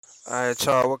Alright,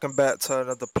 y'all. Welcome back to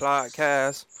another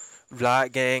podcast.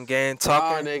 Vlog gang Nah,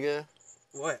 talking. nigga.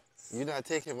 What? You not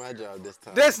taking my job this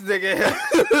time. This nigga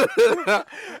here.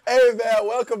 Hey, man.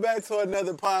 Welcome back to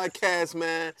another podcast,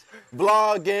 man.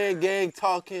 Vlog gang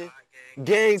talking.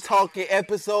 Gang talking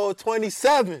episode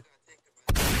 27.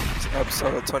 It's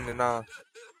episode 29.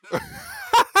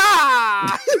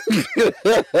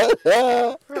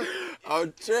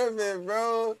 I'm tripping,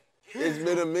 bro. It's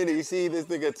been a minute. You see, this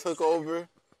nigga took over,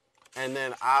 and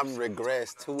then I'm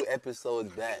regressed 2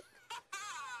 episodes back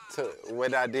to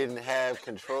when I didn't have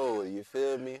control. You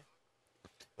feel me?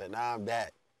 But now I'm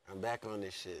back. I'm back on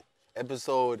this shit.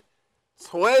 Episode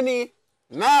 29.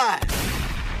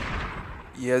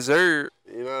 Yes, sir.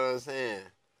 You know what I'm saying?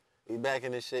 We back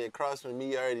in this shit. Across from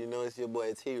me, you already know it's your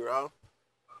boy T-Raw.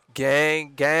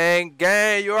 Gang.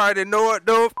 You already know what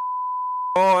the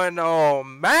going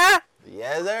on, man.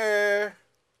 Yes, sir.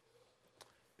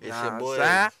 It's your boys.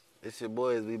 Sir. It's your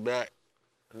boys. We back.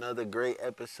 Another great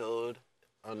episode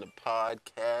on the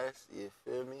podcast. You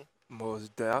feel me?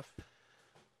 Most deaf.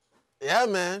 Yeah,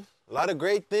 man. A lot of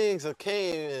great things have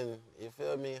came, and you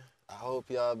feel me? I hope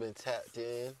y'all been tapped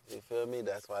in. You feel me?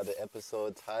 That's why the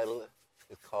episode title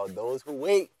is called Those Who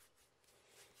Wait.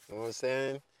 You know what I'm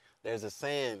saying? There's a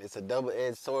saying, it's a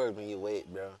double-edged sword when you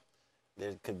wait, bro.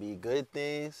 There could be good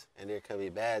things, and there could be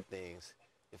bad things.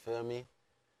 You feel me?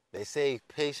 They say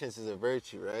patience is a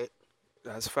virtue, right?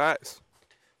 That's facts.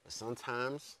 But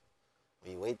sometimes,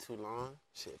 when you wait too long,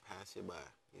 shit pass you by.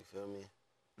 You feel me?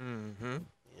 Mm-hmm. You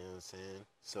know what I'm saying?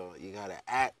 So you gotta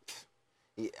act.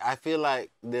 I feel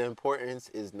like the importance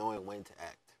is knowing when to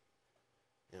act.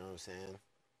 You know what I'm saying?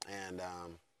 And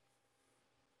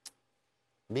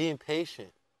being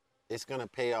patient, it's gonna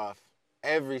pay off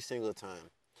every single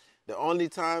time. The only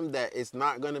time that it's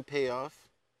not gonna pay off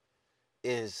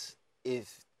is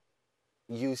if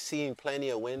you seen plenty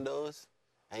of windows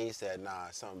and you said, nah,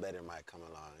 something better might come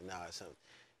along. Nah, something.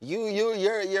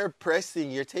 You're pressing.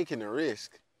 You're taking a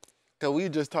risk. Cause we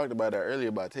just talked about that earlier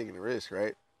about taking a risk,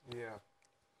 right? Yeah.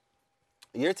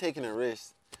 You're taking a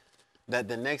risk that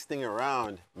the next thing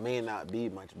around may not be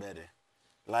much better.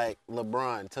 Like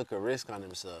LeBron took a risk on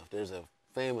himself. There's a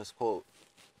famous quote,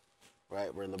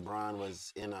 right, where LeBron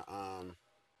was in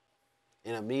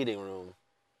a meeting room,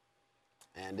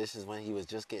 and this is when he was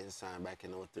just getting signed back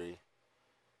in '03,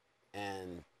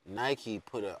 and Nike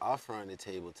put an offer on the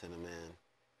table to the man,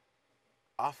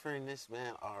 offering this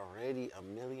man already $1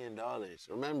 million.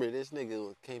 Remember, this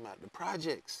nigga came out the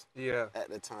projects Yeah. at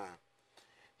the time.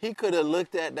 He could have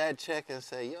looked at that check and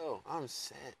said, yo, I'm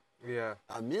set. Yeah.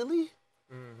 $1 million?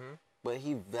 Mm-hmm. But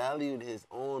he valued his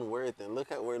own worth, and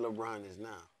look at where LeBron is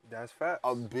now. That's facts.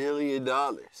 $1 billion. You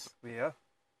know Yeah.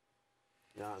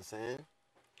 what I'm saying?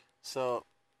 So,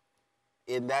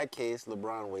 in that case,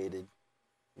 LeBron waited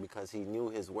because he knew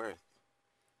his worth.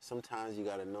 Sometimes you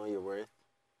got to know your worth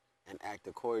and act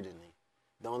accordingly.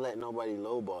 Don't let nobody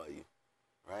lowball you,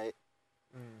 right?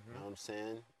 Mm-hmm. You know what I'm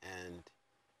saying? And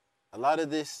a lot of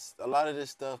this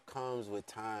stuff comes with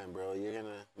time, bro. You're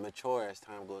gonna mature as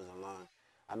time goes along.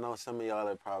 I know some of y'all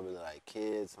are probably like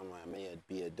kids, some of y'all may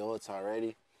be adults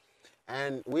already.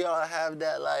 And we all have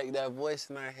that voice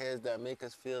in our heads that make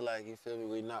us feel like, you feel me,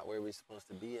 we're not where we're supposed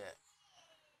to be at.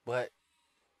 But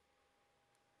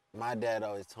my dad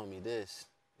always told me this,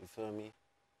 you feel me?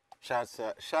 Shout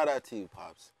out to you,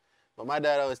 Pops. But my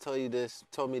dad always told me this,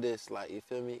 like, you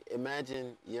feel me?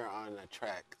 Imagine you're on a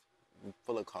track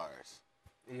full of cars.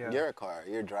 Yeah. You're a car,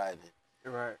 you're driving.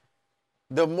 Right.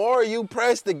 The more you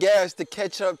press the gas to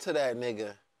catch up to that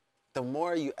nigga, the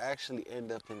more you actually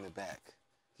end up in the back.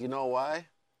 You know why?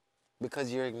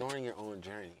 Because you're ignoring your own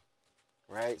journey,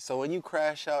 right? So when you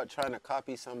crash out trying to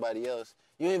copy somebody else,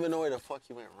 you don't even know where the fuck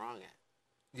you went wrong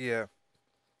at. Yeah.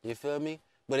 You feel me?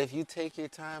 But if you take your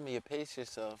time and you pace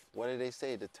yourself, what do they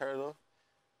say? The turtle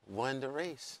won the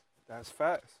race. That's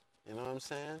facts. You know what I'm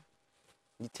saying?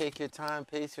 You take your time,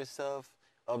 pace yourself,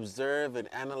 observe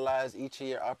and analyze each of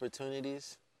your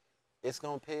opportunities. It's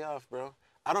going to pay off, bro.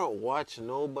 I don't watch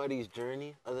nobody's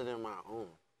journey other than my own.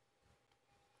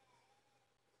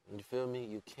 You feel me?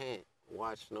 You can't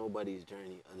watch nobody's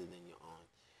journey other than your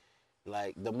own.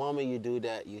 Like, the moment you do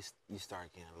that, you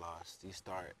start getting lost. You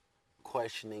start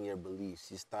questioning your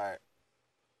beliefs. You start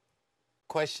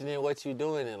questioning what you're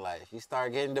doing in life. You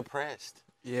start getting depressed.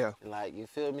 Yeah. Like, you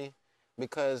feel me?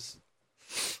 Because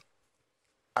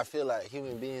I feel like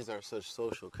human beings are such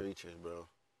social creatures, bro.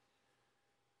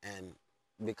 And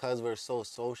because we're so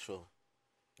social,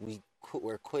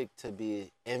 we're quick to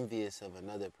be envious of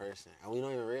another person. And we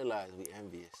don't even realize we're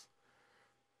envious.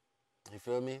 You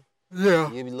feel me?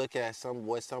 Yeah. You look at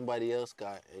what somebody else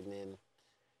got, and then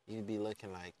you'd be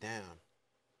looking like, damn,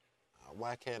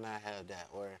 why can't I have that?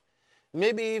 Or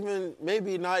maybe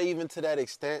not even to that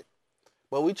extent,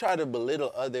 but we try to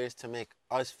belittle others to make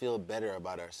us feel better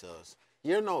about ourselves.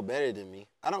 You're no better than me.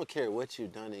 I don't care what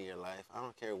you've done in your life. I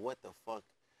don't care what the fuck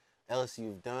else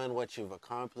you've done, what you've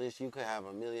accomplished. You could have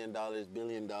 $1 million, $1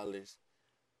 billion.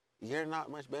 You're not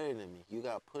much better than me. You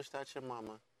got pushed out your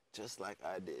mama just like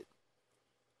I did.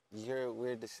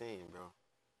 We're the same, bro.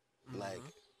 Like, Mm-hmm.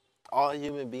 all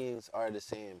human beings are the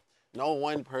same. No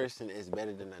one person is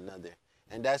better than another.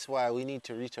 And that's why we need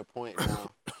to reach a point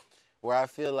now where I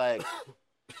feel like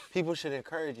people should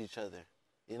encourage each other.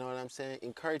 You know what I'm saying?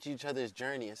 Encourage each other's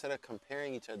journey instead of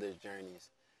comparing each other's journeys.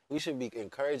 We should be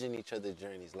encouraging each other's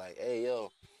journeys. Like, hey,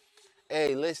 yo,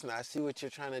 hey, listen, I see what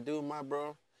you're trying to do, my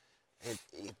bro.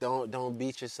 Don't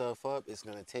beat yourself up. It's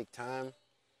gonna take time.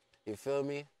 You feel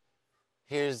me?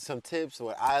 Here's some tips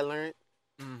what I learned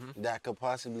Mm-hmm. that could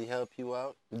possibly help you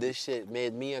out. This shit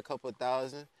made me a couple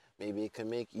thousand. Maybe it could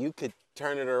make you could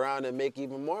turn it around and make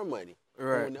even more money. Who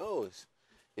Right. knows?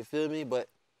 You feel me? But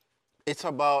it's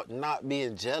about not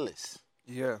being jealous,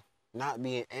 Yeah. not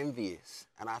being envious.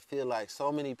 And I feel like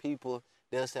so many people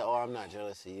they'll say, "Oh, I'm not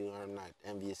jealous of you. Or I'm not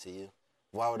envious of you.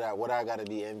 Why would I? What I gotta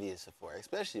be envious of for?"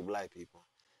 Especially black people.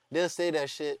 They'll say that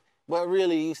shit, but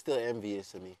really, you still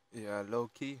envious of me, Yeah. Low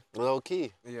key. low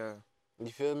key. Yeah. You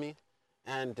feel me?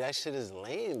 And that shit is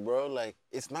lame, bro. Like,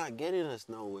 it's not getting us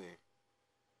nowhere.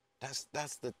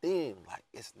 That's the thing. Like,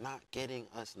 it's not getting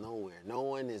us nowhere. No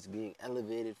one is being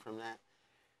elevated from that.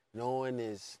 No one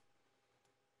is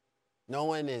no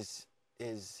one is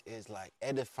like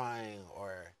edifying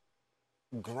or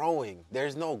growing.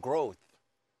 There's no growth.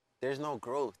 There's no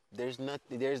growth. There's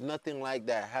nothing like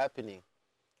that happening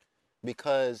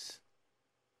because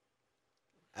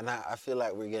and I feel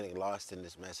like we're getting lost in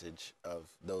this message of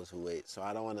those who wait. So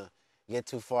I don't want to get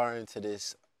too far into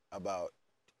this about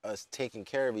us taking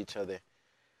care of each other.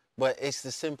 But it's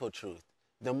the simple truth.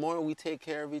 The more we take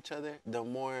care of each other, the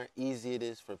more easy it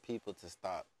is for people to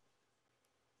stop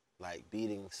like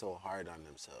beating so hard on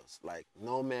themselves. Like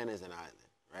no man is an island,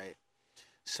 right?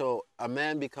 So a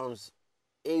man becomes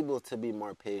able to be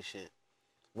more patient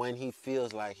when he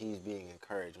feels like he's being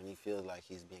encouraged, when he feels like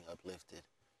he's being uplifted.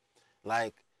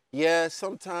 Like, yeah,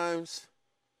 sometimes,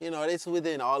 it's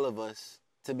within all of us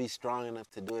to be strong enough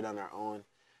to do it on our own.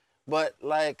 But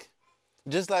like,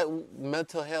 just like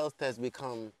mental health has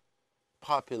become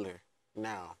popular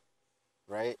now,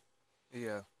 right?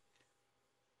 Yeah.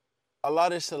 A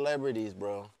lot of celebrities,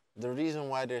 bro, the reason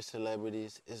why they're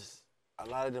celebrities is a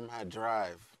lot of them had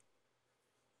drive.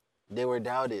 They were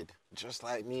doubted, just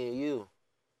like me and you.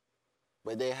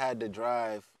 But they had the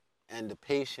drive and the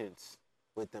patience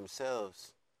with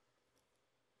themselves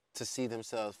to see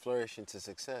themselves flourish into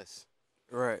success.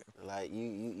 Right. Like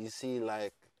you see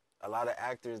like a lot of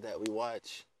actors that we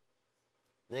watch,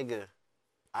 nigga.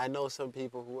 I know some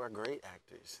people who are great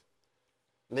actors.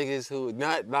 Niggas who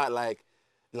not like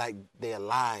they a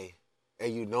lie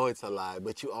and you know it's a lie,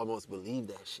 but you almost believe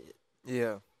that shit.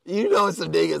 Yeah. You know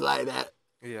some niggas like that.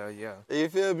 Yeah. Yeah. You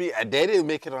feel me? And they didn't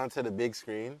make it onto the big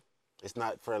screen. It's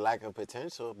not for lack of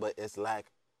potential, but it's lack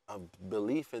of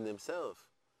belief in themselves.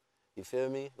 You feel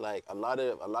me? Like a lot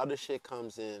of shit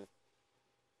comes in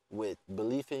with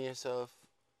belief in yourself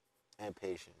and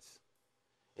patience.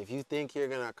 If you think you're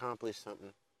gonna accomplish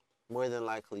something, more than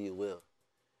likely you will.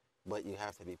 But you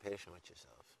have to be patient with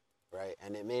yourself, right?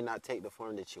 And it may not take the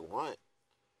form that you want,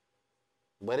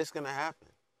 but it's gonna happen.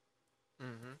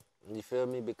 Mm-hmm. You feel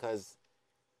me? Because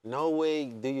no way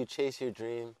do you chase your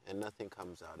dream and nothing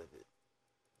comes out of it.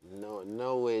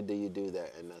 No way do you do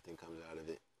that and nothing comes out of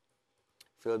it.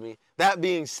 Feel me? That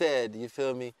being said, you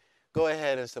feel me? Go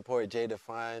ahead and support Jay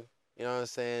Define. You know what I'm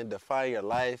saying? Define your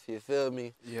life. You feel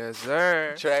me? Yes,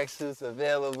 sir. Tracksuits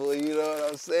available. You know what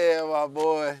I'm saying, my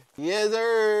boy? Yes,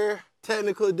 sir.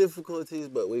 Technical difficulties,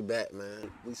 but we back,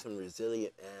 man. We some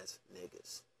resilient ass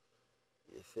niggas.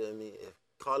 You feel me? If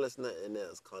call us nothing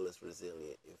else, call us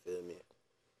resilient. You feel me?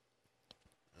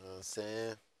 You know what I'm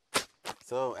saying?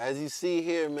 So as you see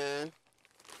here, man,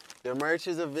 the merch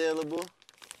is available.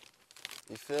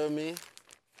 You feel me?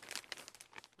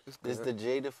 It's This is good. the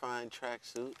J Define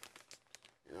tracksuit.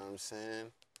 You know what I'm saying?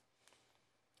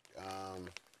 Um,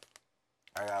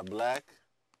 I got black.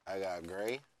 I got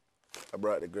gray. I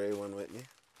brought the gray one with me.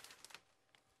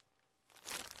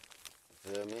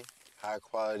 You feel me? High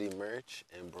quality merch,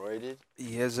 embroidered.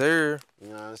 Yes, sir. You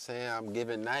know what I'm saying? I'm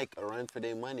giving Nike a run for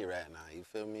their money right now. You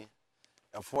feel me?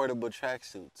 Affordable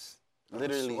tracksuits. I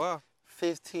Literally swear.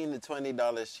 $15 to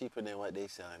 $20 cheaper than what they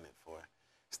selling it for.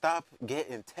 Stop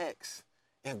getting texts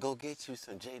and go get you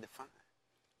some J Define.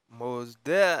 Most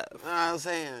deaf. You know what I'm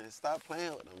saying? Stop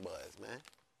playing with them boys, man.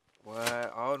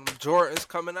 What? All them Jordans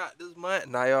coming out this month.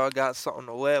 Now y'all got something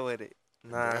to wear with it.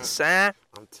 Nah, Bruh, son.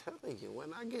 I'm telling you,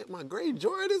 when I get my gray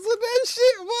Jordans with that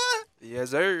shit, boy.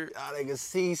 Yes, sir. Y'all niggas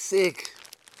see sick.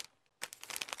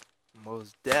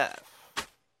 Most deaf.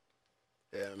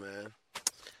 Yeah, man.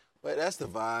 But that's the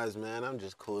vibes, man. I'm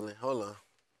just cooling. Hold on.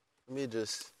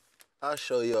 I'll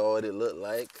show y'all what it looked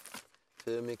like.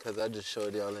 Feel me? Because I just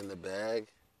showed y'all in the bag.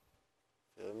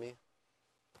 Feel me?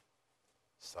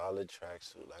 Solid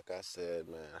tracksuit, like I said,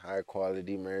 man. High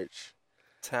quality merch.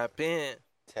 Tap in.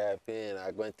 Tap in. I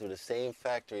went through the same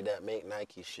factory that make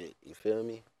Nike shit. You feel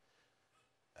me?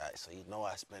 All right, so you know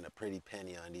I spent a pretty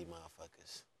penny on these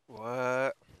motherfuckers. What? You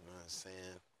know what I'm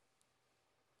saying?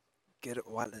 Get it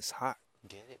while it's hot.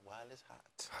 Get it while it's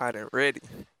hot. Hot and ready.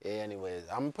 Yeah, anyways,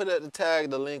 I'm going to put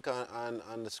the link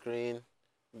on the screen.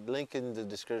 Link in the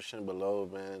description below,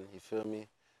 man. You feel me?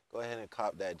 Go ahead and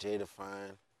cop that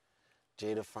Jadafine.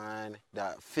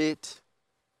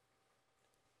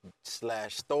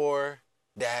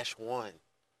 Jadafine.fit/store-1.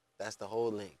 That's the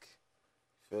whole link.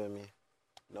 You feel me?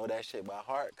 Know that shit by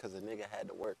heart because a nigga had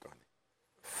to work on it.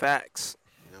 Facts.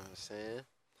 You know what I'm saying?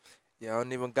 Y'all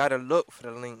don't even gotta look for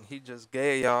the link. He just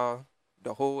gave y'all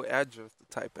the whole address to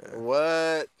type in.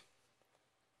 What?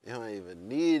 You don't even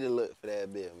need to look for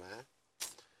that bit, man.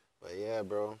 But yeah,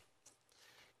 bro.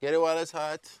 Get it while it's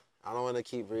hot. I don't want to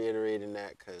keep reiterating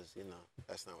that because, you know,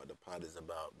 that's not what the pod is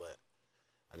about. But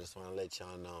I just want to let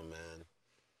y'all know, man.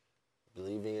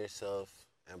 Believe in yourself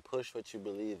and push what you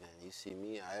believe in. You see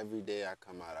me, every day I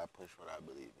come out, I push what I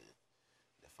believe in.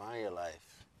 Define your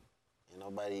life.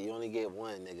 You only get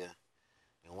one, nigga.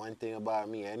 And one thing about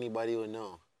me, anybody would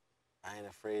know. I ain't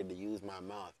afraid to use my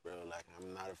mouth, bro. Like,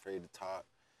 I'm not afraid to talk.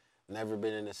 Never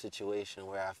been in a situation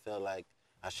where I feel like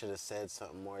I should have said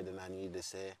something more than I needed to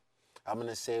say. I'm going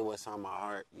to say what's on my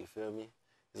heart, you feel me?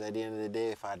 Because at the end of the day,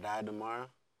 if I die tomorrow,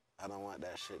 I don't want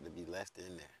that shit to be left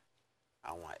in there.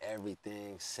 I want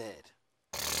everything said.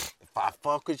 If I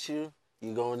fuck with you,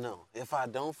 you gonna know. If I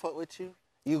don't fuck with you,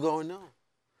 you gonna know.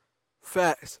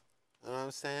 Facts. You know what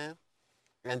I'm saying?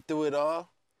 And through it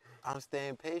all, I'm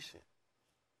staying patient.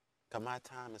 Because my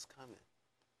time is coming.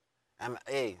 And,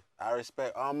 hey, I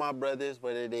respect all my brothers,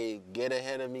 whether they get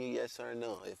ahead of me, yes or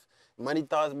no. If money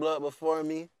thoughts blow up before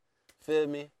me, feel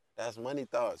me? That's money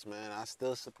thoughts, man. I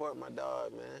still support my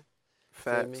dog, man.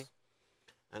 Facts. Feel me?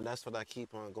 And that's what I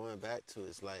keep on going back to.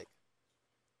 It's like,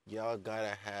 y'all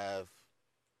gotta have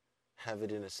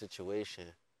it in a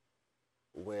situation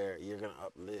where you're gonna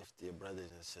uplift your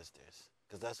brothers and sisters.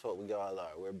 Because that's what we all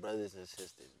are. We're brothers and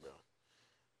sisters, bro.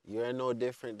 You're no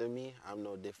different than me. I'm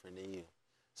no different than you.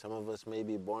 Some of us may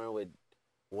be born with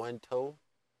one toe.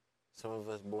 Some of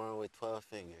us born with 12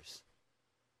 fingers.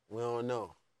 We don't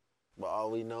know. But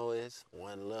all we know is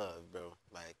one love, bro.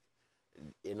 Like,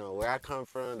 you know, where I come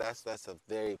from, that's a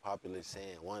very popular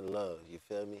saying, one love, you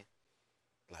feel me?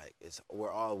 Like, we're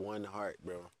all one heart,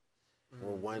 bro. Mm-hmm.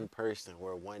 We're one person,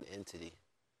 we're one entity.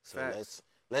 So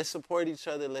let's support each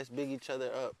other, let's big each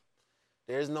other up.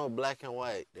 There's no black and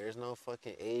white. There's no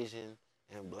fucking Asian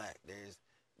and black.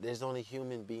 There's only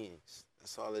human beings.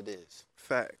 That's all it is.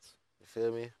 Facts. You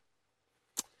feel me?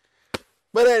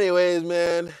 But anyways,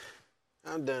 man,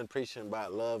 I'm done preaching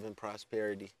about love and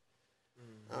prosperity.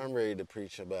 Mm-hmm. I'm ready to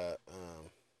preach about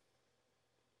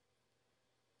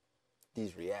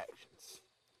these reactions.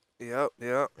 Yep.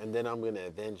 And then I'm going to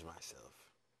avenge myself.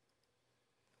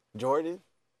 Jordan,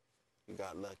 you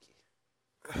got lucky.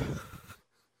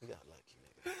 You got lucky,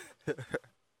 nigga.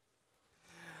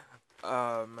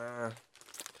 Oh, man.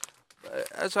 But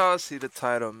as y'all see the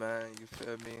title, man, you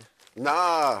feel me?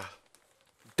 Nah.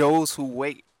 Those who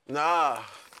wait. Nah.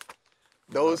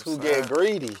 Those who get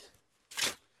greedy.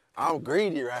 I'm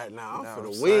greedy right now. I'm for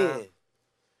the win.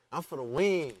 I'm for the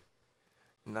win.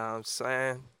 Know what I'm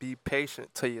saying? Be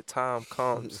patient till your time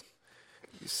comes.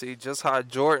 You see just how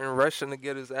Jordan rushing to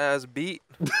get his ass beat?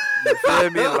 You feel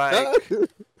me? Like,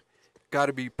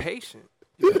 gotta be patient.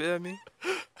 You feel me?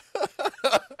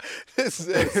 This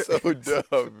is so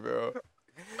dumb, bro.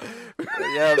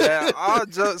 Yeah, man. All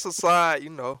jokes aside, you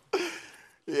know.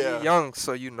 Yeah. We young,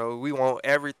 so, you know, we want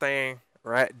everything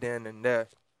right then and there.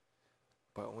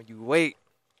 But when you wait,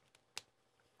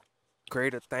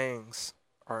 greater things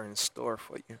are in store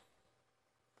for you.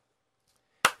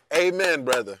 Amen,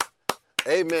 brother.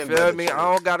 Amen, feel brother. Me?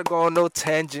 I don't gotta go on no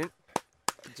tangent.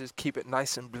 Just keep it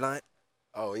nice and blunt.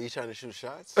 Oh, you trying to shoot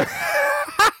shots?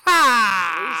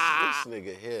 this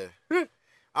nigga here.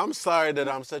 I'm sorry that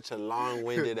I'm such a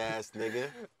long-winded ass nigga.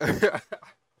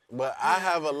 But I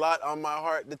have a lot on my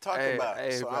heart to talk about,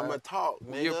 Hey, so I'm man. going to talk,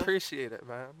 We nigga. appreciate it,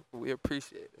 man. We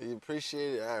appreciate it. You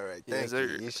appreciate it? All right, Yes, thank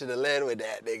you. sir. You should have led with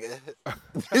that, nigga.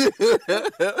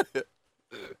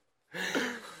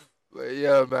 But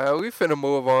yeah, man, we finna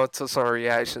move on to some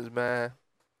reactions, man.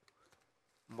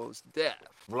 Most deaf.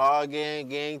 Vlogging,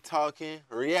 gang talking,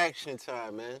 reaction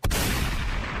time, man.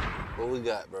 What we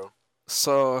got, bro?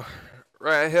 So,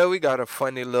 right here we got a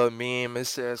funny little meme. It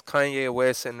says Kanye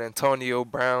West and Antonio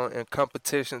Brown in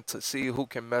competition to see who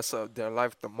can mess up their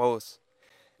life the most.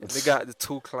 And they got the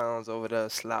two clowns over there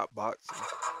slap boxing.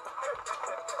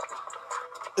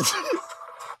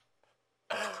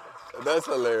 That's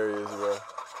hilarious, bro.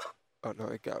 Oh no,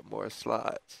 it got more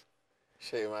slides.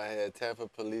 Shake my head. Tampa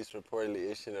police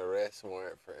reportedly issued an arrest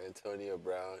warrant for Antonio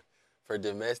Brown for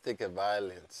domestic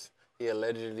violence. He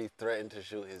allegedly threatened to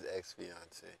shoot his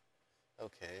ex-fiance.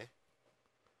 Okay.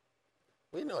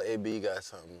 We know AB got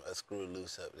something a screw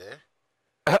loose up there.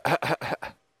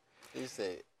 He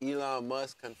said Elon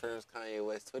Musk confirms Kanye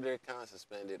West's Twitter account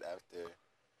suspended after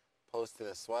posting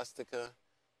a swastika.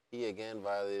 He again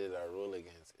violated our rule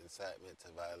against incitement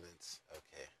to violence.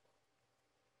 Okay.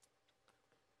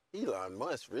 Elon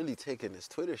Musk really taking his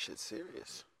Twitter shit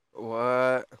serious.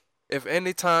 What? If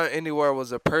any time anywhere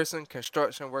was a person,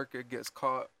 construction worker gets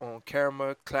caught on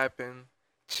camera clapping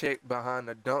chick behind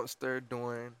a dumpster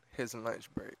during his lunch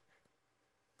break.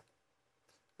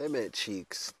 They meant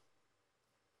cheeks.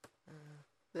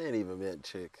 They ain't even meant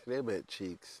chick. They meant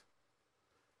cheeks.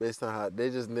 Based on how they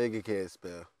just nigga can't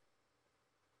spell.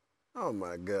 Oh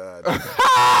my God.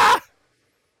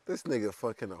 This nigga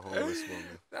fucking a homeless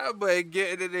woman. That boy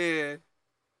getting it in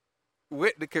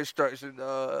with the construction.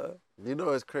 You know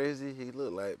what's crazy? He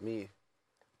look like me.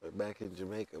 But back in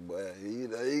Jamaica, boy. You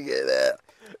know, you get that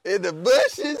in the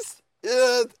bushes. You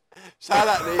know, shout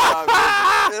out to y'all,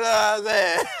 bitches. You know what I'm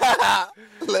saying?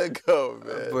 Let go,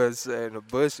 man. But say in the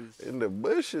bushes. In the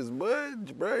bushes, boy.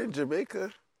 Bro, in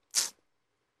Jamaica.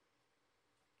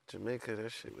 Jamaica,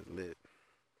 that shit was lit.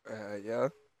 Yeah.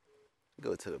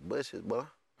 Go to the bushes, boy.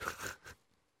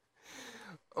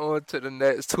 On to the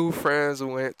next. Two friends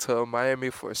went to Miami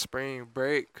for spring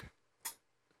break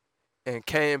and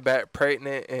came back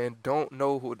pregnant and don't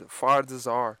know who the fathers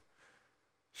are.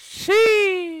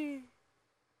 She.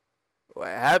 What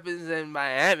happens in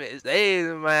Miami stays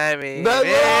in Miami. That's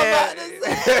what I'm about to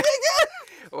say, nigga.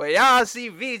 Well, y'all see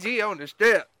VG on the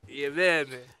strip. You feel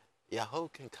me? Your hoe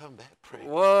can come back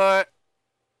pregnant. What?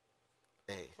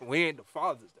 Hey. We ain't the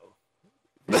fathers, though.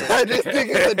 This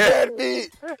nigga's a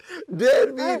deadbeat.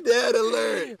 Deadbeat dad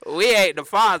alert. We ain't the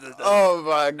fathers, though. Oh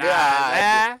my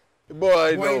God.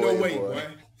 Boy, no way, boy.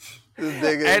 This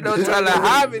nigga Ain't no telling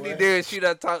how many days she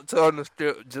done talked to on the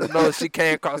strip. Just know she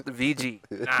came across the VG.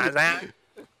 Nah, what I'm saying?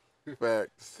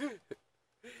 Facts. Me and my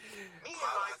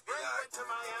friend went to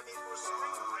Miami for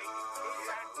spring break, came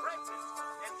back pregnant,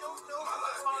 and don't know who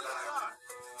the fathers are.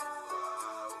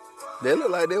 They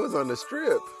look like they was on the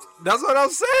strip. That's what I'm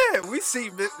saying. We see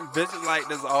bitches like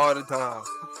this all the time.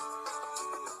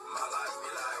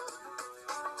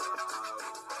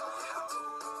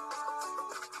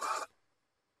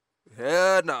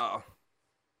 Hell no.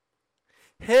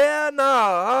 Hell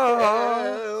no.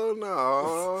 Hell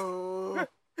no.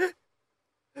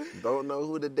 Don't know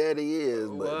who the daddy is,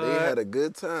 but they had a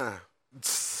good time.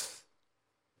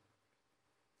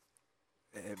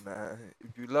 Hey, man.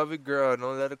 If you love a girl,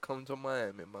 don't let her come to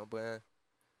Miami, my boy.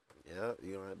 Yeah,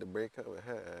 you don't have to break up with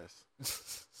her ass.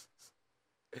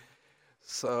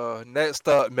 So, next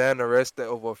up, man arrested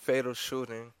over fatal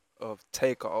shooting of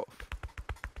Takeoff.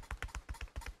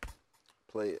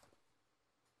 Play it.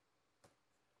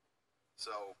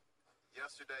 So,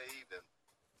 yesterday evening,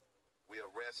 we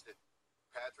arrested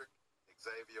Patrick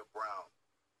Xavier Brown,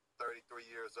 33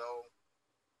 years old.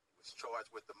 He was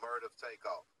charged with the murder of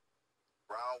Takeoff.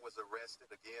 Brown was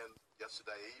arrested again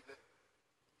yesterday evening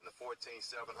in the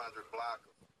 14700 block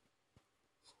of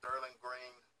Sterling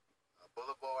Green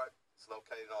Boulevard. It's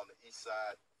located on the east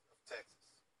side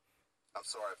of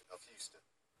Houston.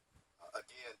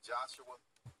 Again,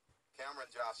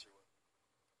 Cameron Joshua,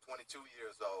 22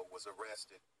 years old, was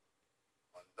arrested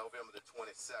on November the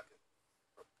 22nd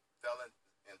for felon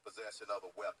in possession of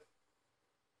a weapon.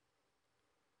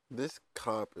 This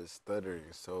cop is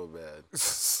stuttering so bad.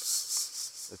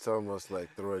 It's almost like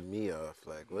throwing me off.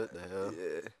 Like, what the hell?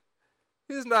 Yeah.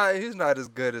 He's not as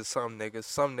good as some niggas.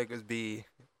 Some niggas be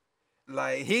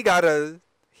like he gotta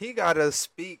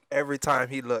speak every time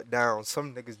he look down.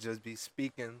 Some niggas just be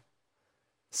speaking.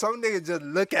 Some niggas just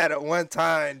look at it one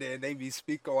time, then they be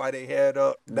speaking while they head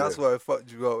up. That's what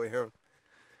fucked you up with him.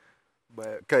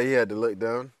 But Okay, he had to look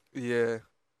down. yeah.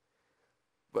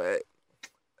 But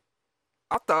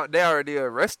I thought they already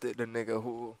arrested the nigga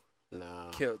who Nah,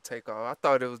 killed Takeoff. I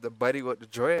thought it was the buddy with the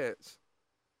dreads.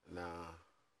 nah.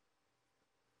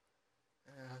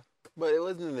 Yeah. But it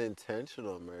wasn't an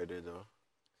intentional murder though.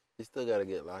 You still gotta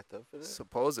get locked up for that.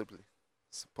 Supposedly.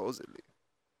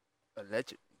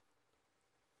 Allegedly.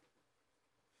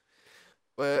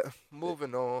 But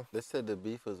moving on. They said the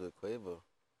beef was with Quavo.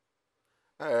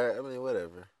 Alright, I mean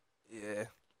whatever. Yeah.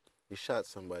 You shot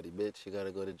somebody, bitch. You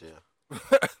gotta go to jail.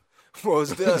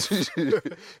 Most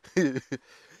definitely.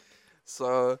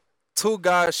 So, two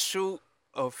guys shoot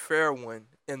a fair one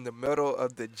in the middle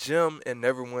of the gym and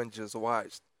everyone just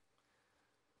watched.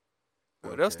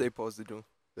 What else Okay. they supposed to do?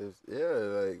 Yeah,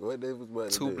 like what they was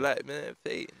about to Two do. black men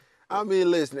fighting. I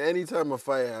mean, listen. Anytime a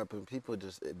fight happens, people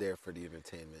just there for the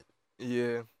entertainment.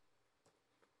 Yeah.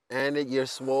 And you're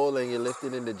swole and you're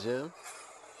lifted in the gym.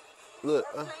 Look,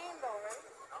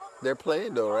 they're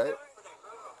playing though, right?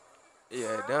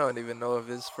 Yeah, they don't even know if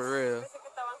it's for real.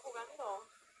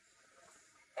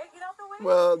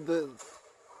 Well,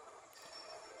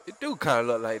 It do kind of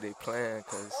look like they playing,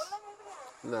 because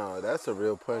no, that's a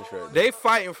real punch right there. they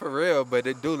fighting for real, but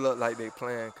it do look like they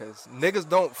playing, because niggas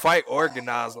don't fight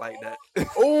organized like that.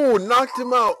 Oh, knocked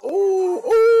him out.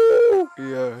 Oh.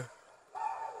 Yeah.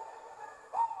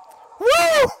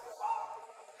 Woo!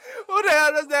 Who the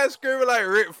hell does that screaming like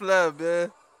Ric Flair,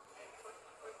 man?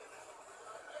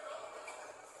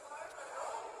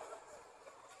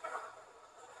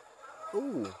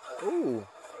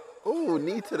 Ooh,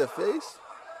 knee to the face.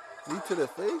 Knee to the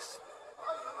face.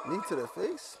 Knee to the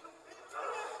face.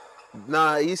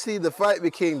 Nah, you see, the fight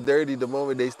became dirty the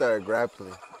moment they started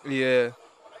grappling. Yeah.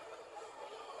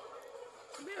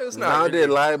 It's not Now really- they're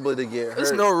liable to get hurt.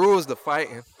 There's no rules to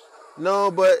fighting.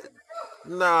 No, but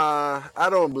nah, I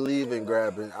don't believe in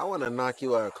grabbing. I want to knock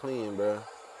you out clean, bro.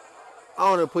 I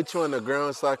want to put you on the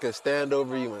ground so I can stand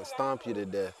over you and stomp you to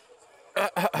death.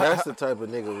 That's the type of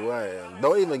nigga who I am.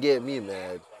 Don't even get me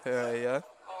mad. Yeah.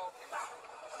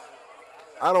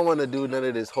 I don't want to do none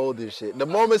of this holding shit. The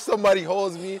moment somebody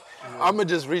holds me, I'm going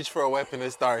to just reach for a weapon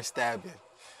and start stabbing.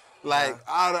 Like,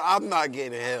 I'm not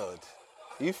getting held.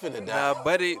 You finna die. Nah,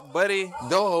 buddy.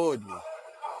 Don't hold me.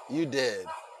 You dead.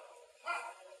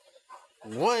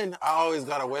 One, I always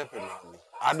got a weapon on me.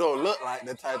 I don't look like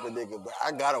the type of nigga, but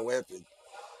I got a weapon.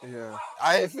 Yeah.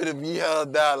 I ain't finna be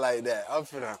held down like that. I'm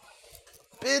finna,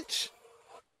 bitch,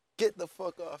 get the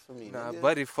fuck off of me. Nah, nigga.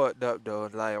 buddy fucked up though.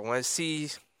 Like once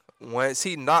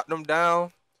he knocked him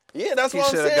down, Yeah, that's he what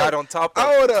I'm should have saying. got on top of.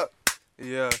 I would've,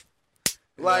 Yeah.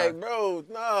 like, bro,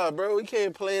 nah, bro, we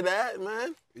can't play that,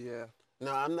 man. Yeah.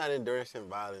 No, I'm not endorsing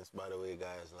violence, by the way,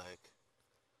 guys.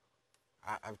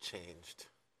 Like, I've changed.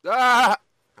 Ah.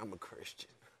 I'm a Christian.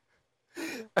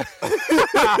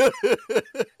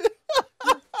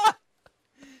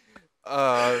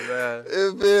 Oh man.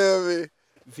 You feel me?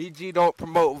 VG don't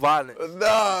promote violence.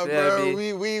 Nah, Yeah, bro,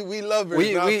 me. we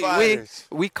lovers, not fighters.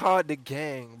 We called the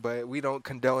gang, but we don't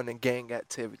condone the gang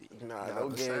activity. Nah, You know no what I'm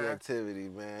gang saying? activity,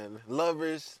 man.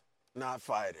 Lovers, not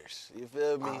fighters. You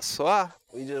feel me? I swear.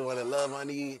 We just want to love on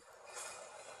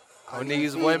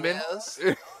These women. females.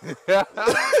 You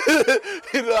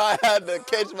know, I had to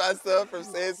catch myself from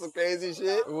saying some crazy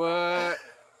shit. What?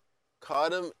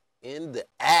 Caught him in the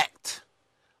act.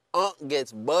 Unc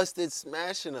gets busted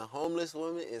smashing a homeless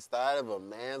woman inside of a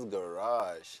man's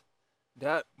garage.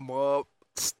 That mob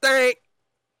stank.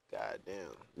 God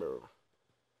damn, bro.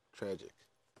 Tragic.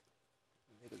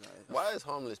 Why is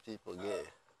homeless people gay?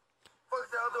 Fuck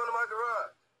y'all doing in my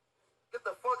garage? Get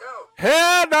the fuck out.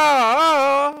 Hell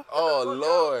no. Oh,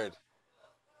 Lord.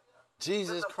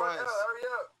 Jesus Get the fuck Christ. out. Hurry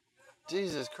up.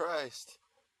 Jesus Christ.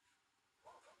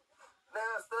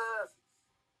 Nasty ass.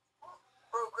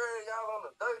 Bro, Greg, y'all on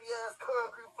the dirty ass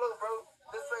concrete floor, bro.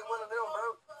 This ain't one of them,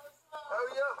 bro.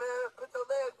 Hurry up, man. Put your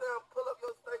legs down. Pull up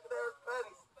your stinking ass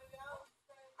panties.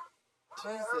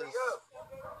 Man, hurry Jesus. up.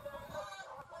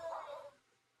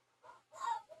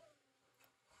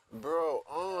 Bro,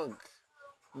 Unc.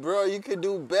 Bro, you could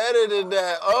do better than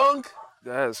that, Unc.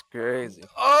 That's crazy.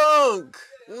 Unc.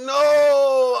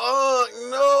 No,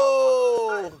 Unc,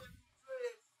 no.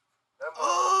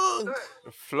 Unc.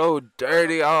 The flow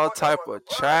dirty, all type of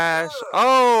trash.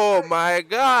 Oh my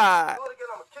God. Do it again,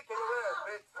 I'ma kick in your ass,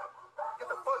 bitch. Get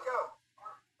the fuck out.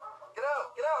 Get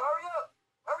out. Get out. Hurry up.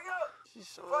 Hurry up. She's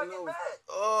Before I showing get no. mad.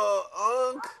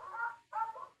 Unc.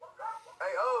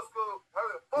 Hey, old school.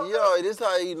 Hurry the fuck up. Yo, this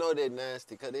how you know they're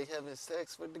nasty, because they having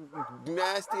sex with the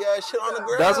nasty ass shit on the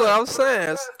ground. That's what I'm saying.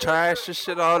 It's trash and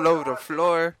shit all over the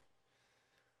floor.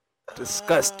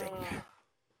 Disgusting.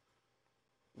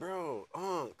 Bro,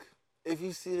 Unc, if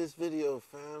you see this video,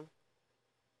 fam,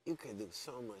 you can do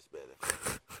so much better.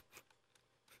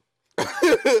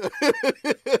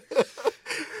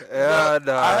 Yeah,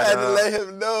 I had to nah. let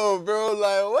him know, bro.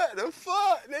 Like, what the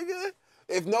fuck, nigga?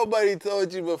 If nobody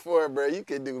told you before, bro, you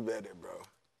can do better, bro.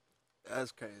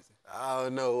 That's crazy. I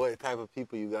don't know what type of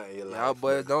people you got in your Y'all life.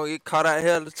 boys Man. don't get caught out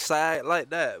here side like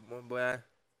that, my boy.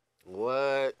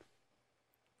 What?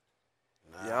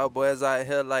 Nah, Y'all boys out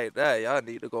here like that. Y'all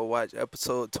need to go watch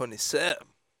episode 27.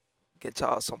 Get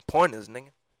y'all some pointers,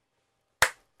 nigga.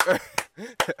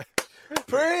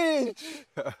 Preach!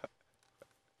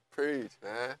 Preach,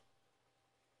 man.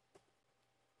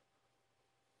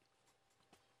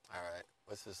 All right,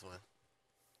 what's this one?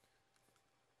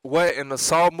 What in the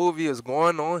Saw movie is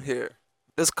going on here?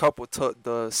 This couple took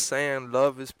the saying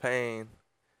love is pain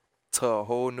to a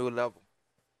whole new level.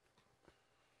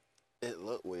 It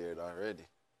looked weird already.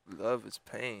 Love is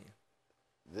pain.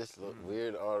 This looked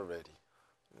weird already.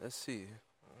 Let's see.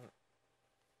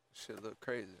 Shit look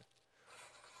crazy.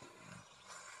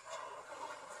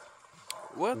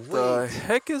 What the Wait.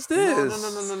 heck is No, this?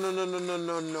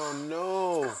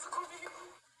 no.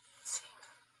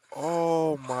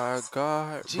 Oh my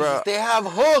god, Jesus, bruh. they have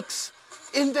hooks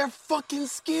in their fucking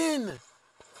skin.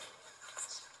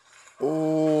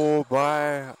 Oh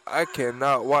boy, I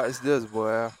cannot watch this,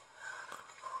 boy.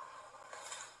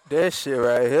 That shit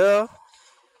right here,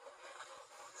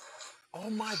 Oh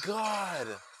my god.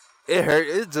 it hurt.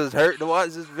 It just hurt to watch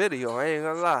this video. I ain't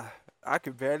gonna lie. I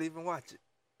could barely even watch it.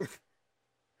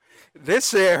 This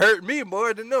shit hurt me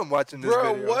more than them watching this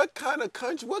Bro, video. what kind of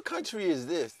country? What country is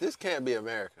this? This can't be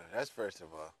America. That's first of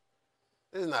all.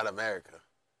 This is not America.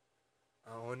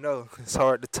 I don't know. It's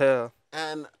hard to tell.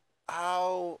 And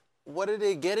what are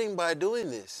they getting by doing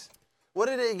this? What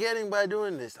are they getting by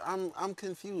doing this? I'm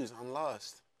confused. I'm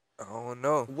lost. I don't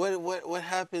know. What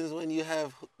happens when you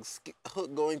have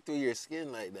hook going through your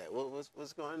skin like that?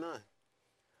 What's going on?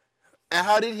 And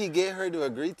how did he get her to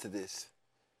agree to this?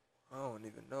 I don't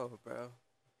even know, bro.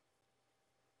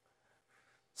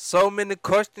 So many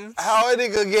questions. How are they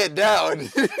gonna get down?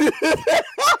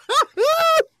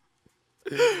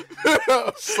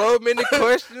 So many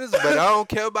questions, but I don't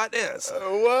care about this.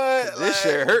 What? This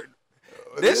shit hurt.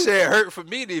 This shit hurt for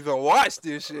me to even watch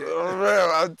this shit. Oh, man,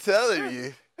 I'm telling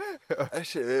you. That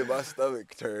shit made my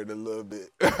stomach turn a little bit.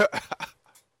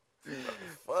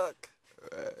 Fuck.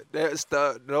 There's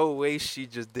no way she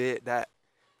just did that.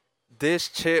 This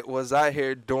chick was out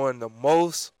here doing the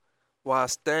most while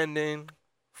standing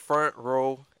front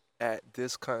row at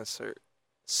this concert.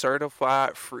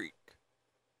 Certified freak.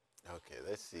 Okay,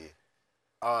 let's see.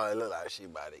 Oh, it look like she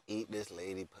about to eat this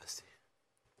lady pussy.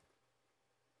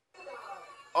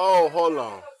 Oh, hold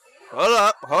on.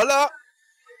 Hold up.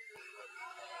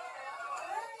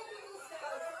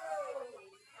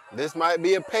 This might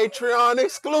be a Patreon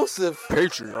exclusive.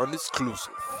 Patreon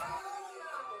exclusive.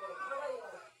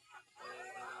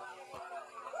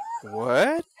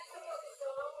 What?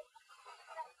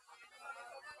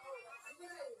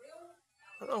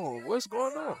 Oh, what's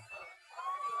going on?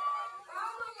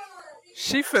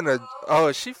 She finna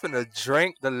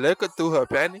drink the liquor through her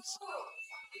panties?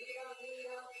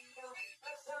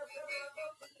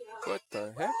 What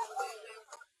the heck?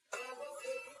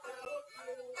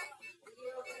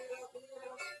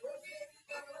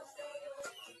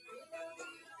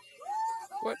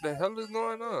 What the hell is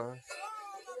going on?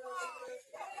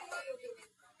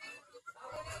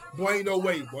 Boy, ain't no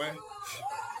way, boy.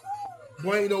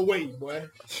 Boy, ain't no way, boy.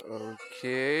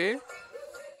 Okay.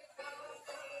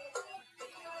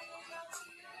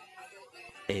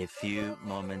 A few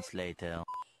moments later.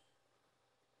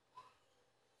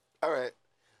 All right.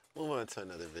 Move on to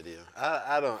another video.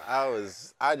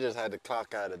 I just had to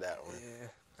clock out of that one. Yeah.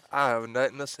 I have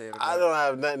nothing to say about I it. don't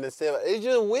have nothing to say about it. It's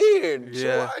just weird.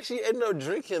 Yeah. Why she ended up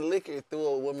drinking liquor through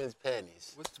a woman's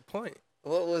panties? What's the point?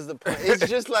 What was the point? It's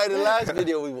just like the last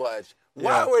video we watched.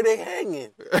 Why Yeah. were they hanging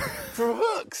from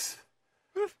hooks?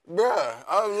 Bruh,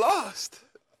 I'm lost.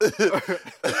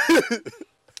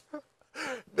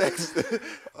 next,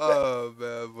 Oh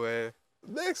man, boy.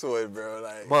 next one, bro.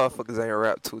 Like, Motherfuckers ain't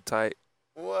wrapped too tight.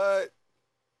 what?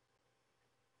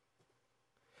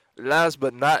 Last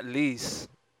but not least,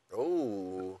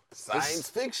 Oh, science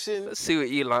fiction. let's see what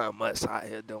Elon Musk out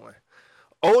here doing.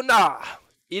 Oh nah.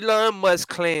 Elon Musk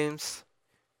claims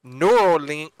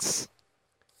Neuralink's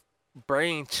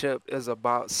brain chip is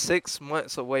about 6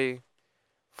 months away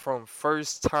from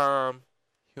first time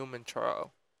human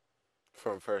trial.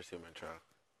 From first human trial.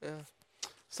 Yeah.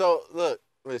 So, look,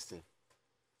 listen.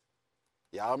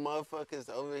 Y'all motherfuckers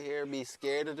over here be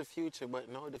scared of the future, but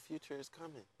no, the future is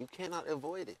coming. You cannot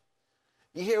avoid it.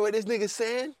 You hear what this nigga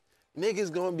saying?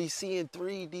 Niggas gonna be seeing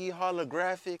 3D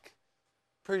holographic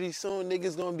Pretty soon,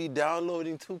 niggas gonna be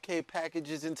downloading 2K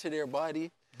packages into their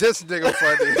body. This nigga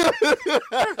funny.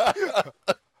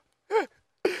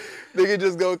 Nigga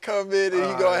just gonna come in and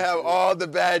he gonna have all the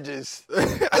badges.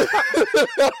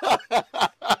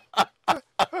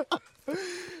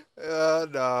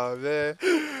 Nah, man.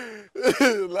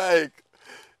 Like,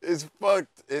 it's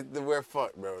fucked. We're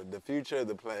fucked, bro. The future of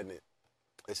the planet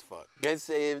is fucked. Get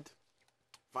saved,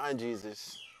 find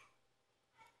Jesus,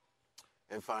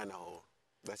 and find a hole.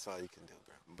 That's all you can do,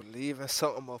 bro. Believe in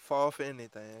something or fall for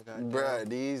anything. Goddamn. Bruh,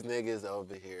 these niggas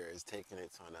over here is taking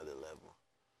it to another level.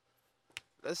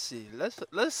 Let's see.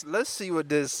 Let's see what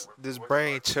this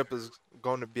brain chip is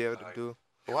gonna be able to do.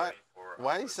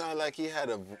 Why he sound like he had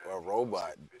a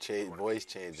robot voice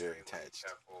changer attached?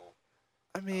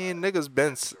 I mean, niggas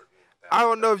been. I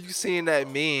don't know if you seen that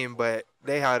meme, but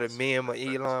they had a meme of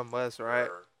Elon Musk, right?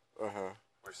 Uh-huh.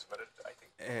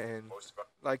 And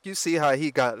like you see how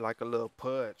he got like a little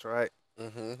pudge, right?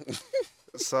 Mm-hmm.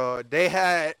 So they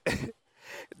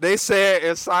said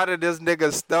inside of this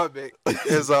nigga's stomach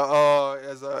is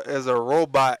a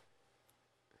robot,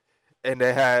 and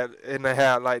they had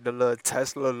like the little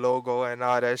Tesla logo and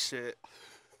all that shit.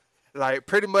 Like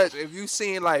pretty much, if you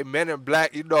seen like Men in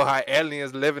Black, you know how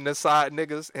aliens living inside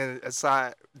niggas, and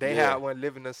inside they had one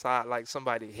living inside like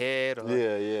somebody's head. Or,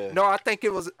 Yeah. No, I think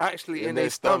it was actually in their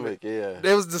stomach. Yeah.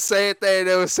 It was the same thing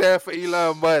they was saying for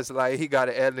Elon Musk. Like he got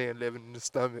an alien living in the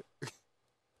stomach.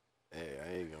 Hey,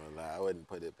 I ain't gonna lie, I wouldn't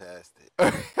put it past it.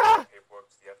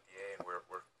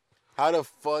 How the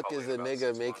fuck is a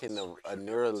nigga making a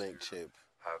Neuralink chip?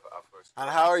 And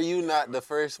how are you not the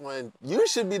first one? You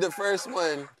should be the first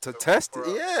one To test it.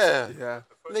 Yeah. Yeah.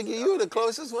 Nigga, you the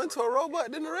closest one to a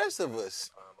robot than the rest of us.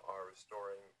 Are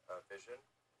restoring vision,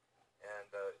 and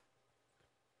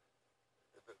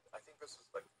I think this is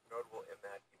like notable in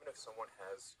that even if someone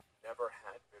has never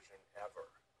had vision ever,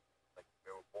 like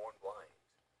they were born blind,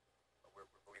 we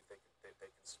believe we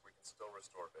can still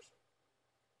restore vision.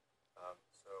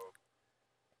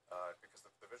 Because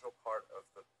the visual part of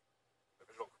the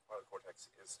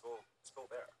cortex is still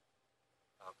there.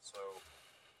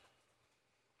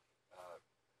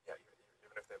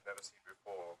 Even if they've never seen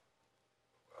before,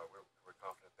 we're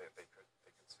confident they could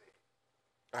see.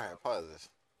 All right, pause this.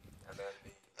 And then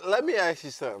Let me ask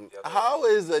you something. How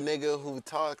is a nigga who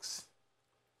talks?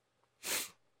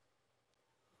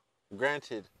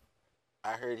 Granted,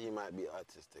 I heard he might be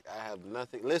autistic. I have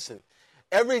nothing. Listen,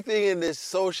 everything in this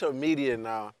social media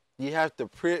now, you have to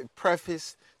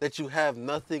preface that you have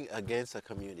nothing against a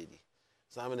community.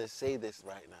 So I'm going to say this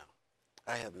right now.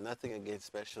 I have nothing against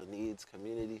special needs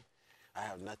community. I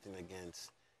have nothing against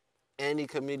any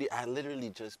community. I literally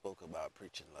just spoke about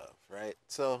preaching love, right?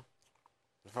 So,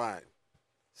 fine.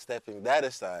 Stepping that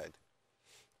aside,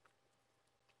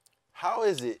 how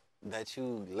is it that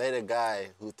you let a guy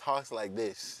who talks like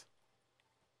this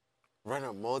run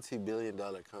a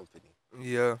multi-billion-dollar company?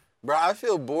 Yeah. Bro, I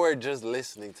feel bored just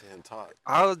listening to him talk.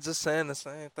 I was just saying the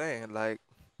same thing. Like,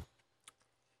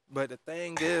 but the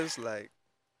thing is, like,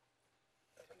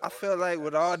 I feel like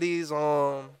with all these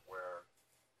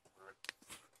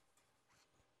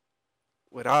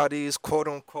quote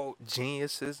unquote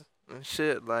geniuses and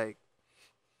shit, like,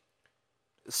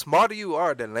 the smarter you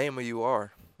are, the lamer you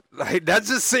are. Like that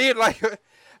just seemed like,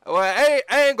 well, I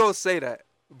ain't gonna say that,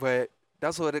 but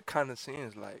that's what it kind of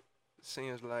seems like. It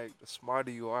seems like the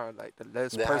smarter you are, like the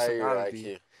less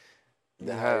personality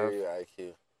The higher your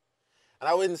IQ. And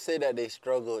I wouldn't say that they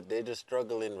struggle. They just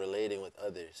struggle in relating with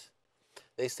others.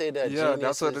 They say that geniuses,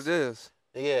 that's what it is.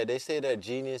 Yeah, they say that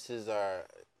geniuses are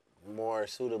more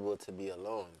suitable to be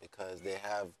alone because they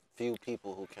have few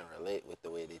people who can relate with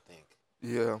the way they think.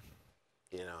 Yeah.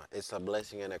 You know, it's a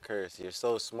blessing and a curse. You're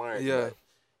so smart, Yeah. but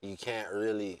you can't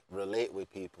really relate with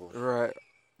people. Right.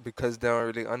 Because they don't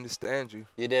really understand you.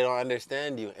 They don't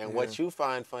understand you. And what you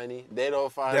find funny, they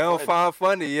don't find funny. They don't find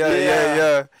funny.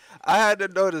 Yeah. I had to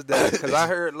notice that because I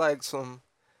heard like some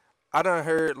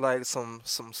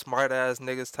smart ass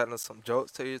niggas telling some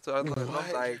jokes to each other. And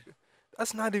I'm like,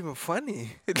 that's not even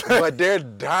funny. But they're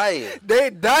dying. They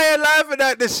dying laughing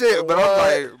at this shit. But What? I'm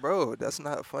like, bro, that's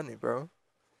not funny, bro.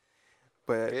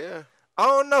 But Yeah. I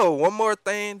don't know. One more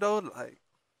thing though, like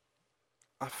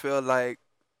I feel like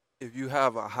if you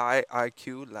have a high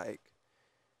IQ, like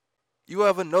you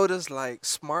ever notice like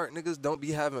smart niggas don't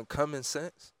be having common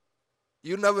sense?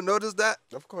 You never noticed that?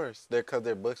 Of course. Because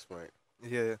they're book smart.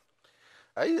 Yeah.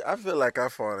 I feel like I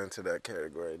fall into that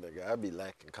category, nigga. I be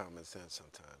lacking common sense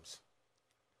sometimes.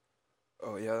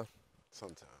 Oh yeah.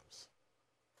 Sometimes.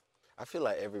 I feel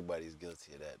like everybody's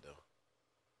guilty of that though.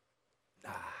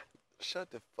 Nah.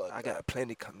 Shut the fuck up. I got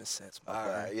plenty common sense, my All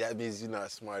boy. right. Yeah, that means you're not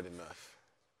smart enough.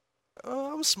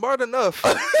 I'm smart enough.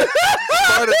 Smart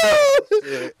enough.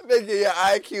 Yeah. Nigga, your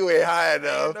IQ ain't high Ain't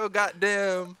enough. no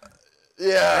goddamn.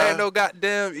 Yeah. Ain't no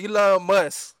goddamn Elon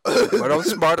Musk. But I'm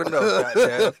smart enough,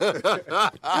 goddamn.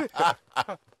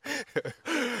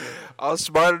 I'm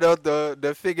smart enough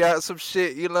to figure out some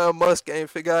shit Elon Musk ain't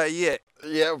figure out yet.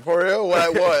 Yeah, for real?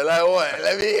 Like what? Like what?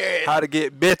 Let me hear it. How to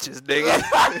get bitches, nigga.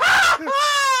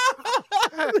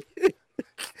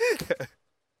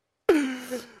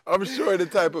 I'm sure the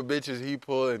type of bitches he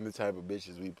pull and the type of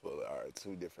bitches we pull are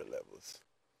two different levels.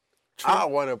 True. I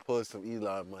want to pull some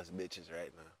Elon Musk bitches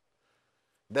right now.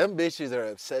 Them bitches are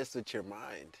obsessed with your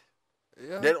mind.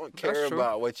 Yeah, They don't that's care true.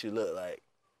 about what you look like.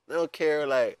 They don't care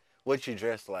like what you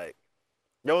dress like.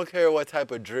 They don't care what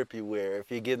type of drip you wear if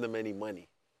you give them any money.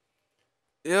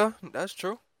 Yeah, that's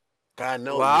true. I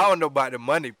know. Well, I don't know about the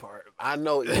money part. I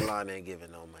know Elon ain't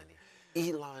giving no money.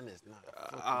 Elon is not a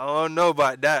fucking... I don't know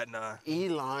about that, nah.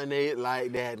 Elon ain't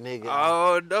like that nigga. I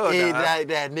don't know, Ain't nah. like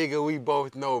that nigga we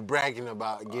both know bragging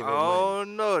about giving money. I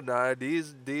don't know, nah.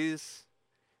 These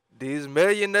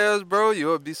millionaires, bro,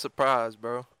 you'll be surprised,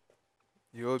 bro.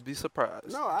 You'll be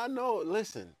surprised. No, I know.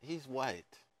 Listen, he's white.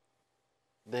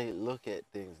 They look at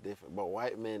things different. But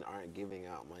white men aren't giving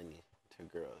out money to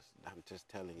girls. I'm just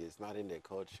telling you, it's not in their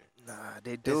culture. Nah,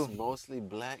 they do. It's mostly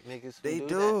black niggas who They do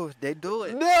do. that. They do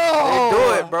it. No! They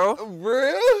do it, bro.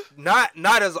 Real? Not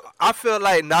as I feel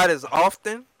like not as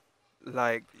often.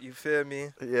 Like, you feel me?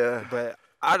 Yeah. But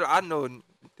I know them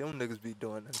niggas be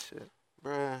doing that shit.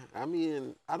 Bruh, I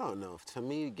mean, I don't know. To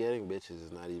me, getting bitches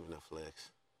is not even a flex.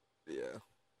 Yeah.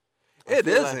 I It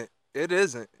feel like- isn't. It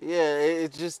isn't. Yeah,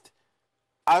 it's just,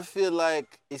 I feel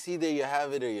like it's either you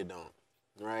have it or you don't,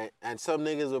 right? And some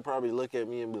niggas will probably look at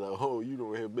me and be like, oh, you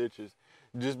don't hit bitches.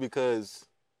 Just because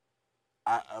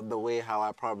of the way how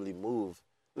I probably move.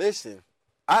 Listen,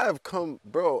 I have come,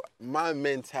 bro, my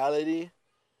mentality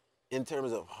in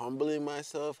terms of humbling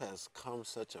myself has come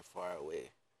such a far way.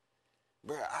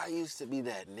 Bro, I used to be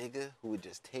that nigga who would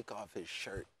just take off his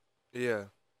shirt Yeah.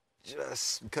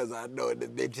 just because I know the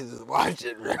bitches is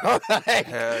watching, bro. Like,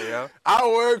 Hell yeah. I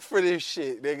work for this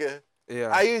shit, nigga.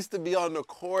 Yeah. I used to be on the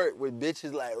court with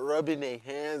bitches like rubbing their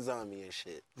hands on me and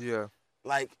shit. Yeah.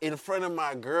 Like in front of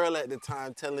my girl at the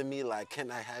time telling me like,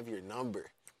 can I have your number?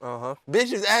 Uh-huh.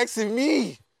 Bitches asking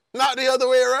me, not the other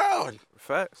way around.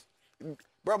 Facts.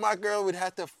 Bro, my girl would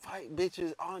have to fight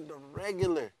bitches on the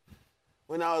regular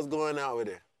when I was going out with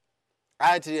her.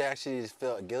 I actually just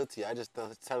felt guilty. I just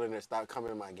was telling her stop coming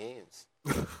to my games.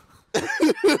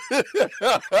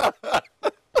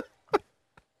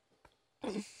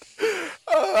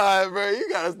 All right, bro, you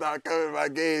gotta stop coming to my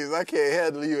games. I can't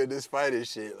handle you in this fighting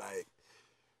shit. Like,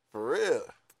 for real.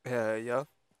 Hell yeah.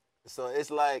 So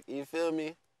it's like, you feel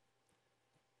me?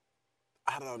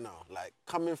 I don't know. Like,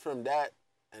 coming from that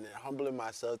and then humbling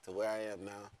myself to where I am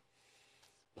now.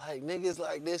 Like, niggas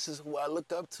like this is who I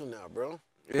look up to now, bro.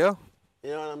 Yeah.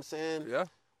 You know what I'm saying? Yeah.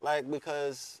 Like,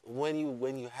 because when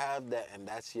you have that and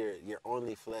that's your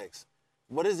only flex,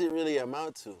 what does it really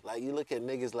amount to? Like, you look at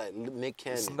niggas like Nick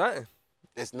Cannon. It's nothing.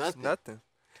 It's It's nothing. nothing.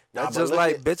 Nah, That's but just look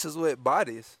like at- bitches with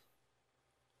bodies.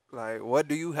 Like, what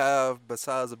do you have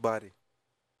besides a body?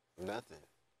 Nothing.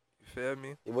 You feel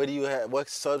me? What do you have? What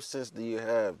substance do you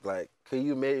have? Like, could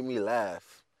you make me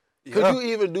laugh? Yeah. Could you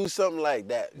even do something like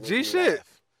that? Make G me shit.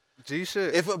 laugh? G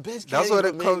shit. If a bitch can't That's what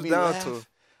even it make comes me down laugh, to.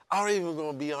 I ain't even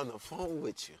gonna be on the phone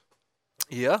with you.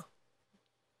 Yeah.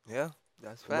 Yeah.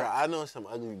 That's Bro, fact. I know some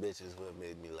ugly bitches who have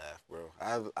made me laugh, bro.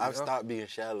 I've Yeah. stopped being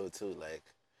shallow too.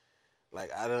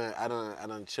 Like I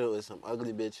done chill with some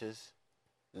ugly bitches.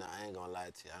 Nah, I ain't gonna lie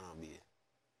to you.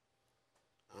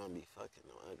 I don't be fucking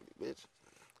no ugly bitch.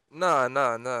 Nah.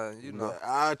 You know. But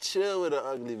I'll chill with an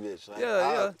ugly bitch. Like,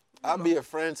 Yeah. I'll be a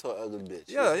friend to an ugly bitch.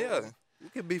 you know? Yeah. We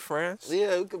could be friends.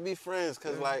 Yeah, we could be friends,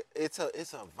 cause Yeah. like it's a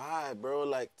vibe, bro.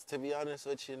 Like, to be honest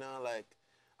with you, now, like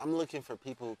I'm looking for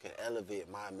people who can elevate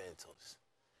my mentals.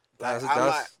 Like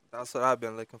That's what I've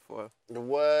been looking for.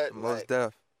 what? Most Like,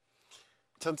 deaf.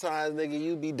 sometimes, nigga,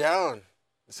 you be down.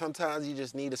 Sometimes you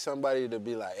just need somebody to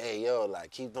be like, hey, yo,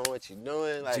 like, keep doing what you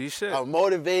doing. Like, G-shit. a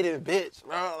motivated bitch,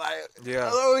 bro. Like, Yeah.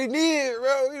 that's all we need,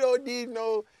 bro. We don't need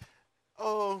no,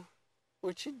 oh,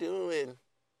 what you doing?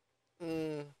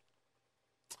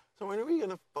 So when are we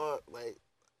gonna fuck? Like,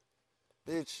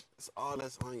 bitch, it's all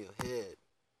that's on your head.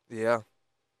 Yeah.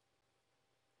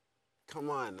 Come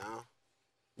on now.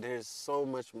 There's so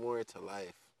much more to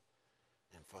life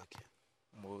than fucking.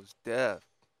 Most deaf.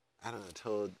 I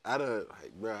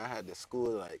had to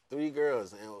school like 3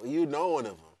 girls, and you know one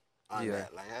of them on Yeah.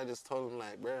 that. Like, I just told them,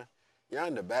 like, bro, you're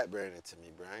on the back burner to me,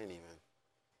 bro. I ain't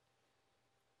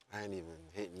even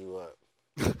hitting you up.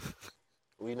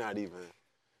 we not even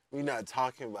We not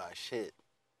talking about shit.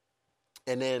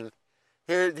 And then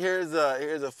here's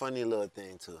a funny little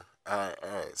thing too. All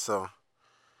right. So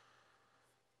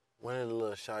one of the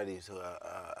little shawties who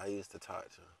I used to talk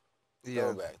to,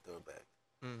 Yeah. throwback,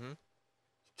 Mm-hmm.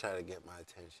 try to get my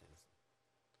attention.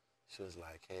 She was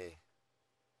like, "Hey,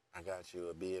 I got you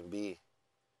a B&B."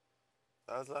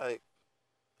 I was like,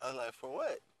 "For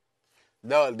what?"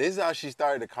 No, this is how she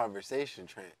started the conversation,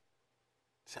 Trent.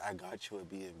 She said, "I got you a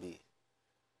B&B."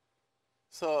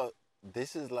 So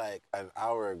this is like an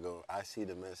hour ago. I see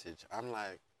the message. I'm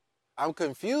like, I'm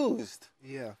confused.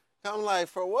 Yeah. I'm like,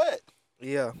 for what?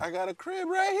 Yeah. I got a crib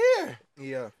right here.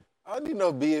 Yeah. I don't need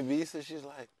no B&B. So she's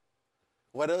like,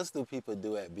 what else do people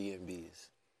do at B&Bs?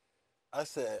 I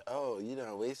said, oh, you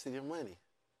done wasted your money.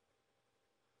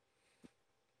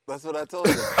 That's what I told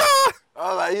her. I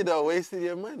was like, you done wasted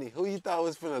your money. Who you thought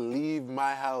was finna leave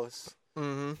my house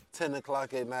Mm-hmm. 10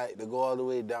 o'clock at night to go all the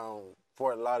way down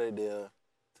Fort Lauderdale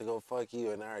to go fuck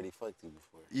you, and I already fucked you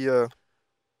before? Yeah.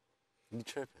 You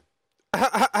tripping.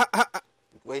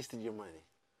 Wasted your money.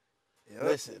 Yep.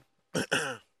 Listen,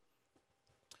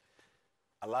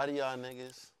 a lot of y'all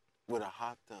niggas would have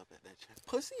hopped up at that chance.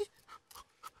 Pussy?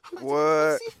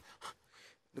 What? Pussy?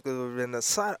 Because we've been the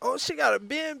side. Oh, she got a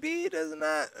B&B. Does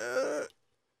not.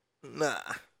 Nah.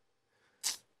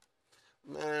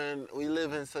 Man, we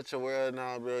live in such a world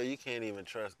now, bro. You can't even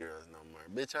trust girls no more.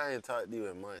 Bitch, I ain't talked to you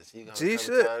in months. You gonna G come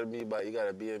shit. talk to me about you got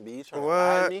a B&B? You trying to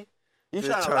lie to What? me? You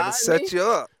Just trying to trying lie to to set me? you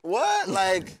up. What?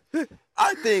 Like,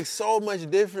 I think so much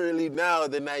differently now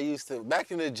than I used to.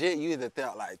 Back in the jet, you either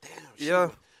thought like,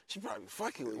 damn, she probably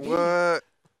fucking with me. What?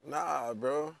 Nah,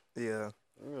 bro. Yeah.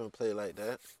 We don't play like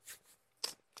that.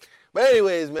 But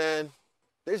anyways, man,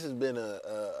 this has been a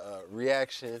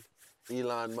reaction.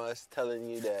 Elon Musk telling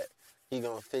you that he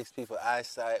gonna fix people's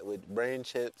eyesight with brain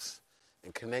chips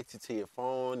and connect it to your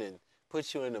phone and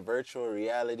put you in a virtual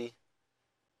reality.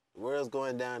 The world's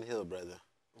going downhill, brother.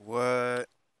 What?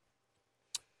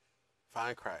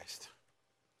 Find Christ.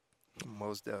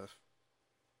 Most deaf.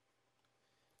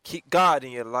 Keep God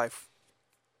in your life.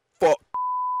 Fuck.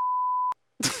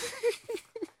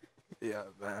 Yeah,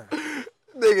 man.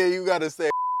 Nigga, you gotta say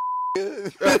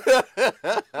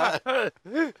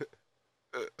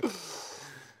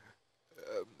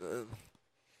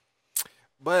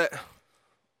But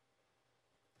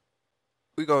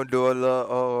we gonna do a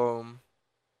little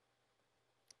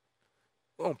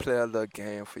we gonna play a little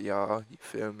game for y'all. You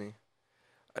feel me?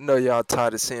 I know y'all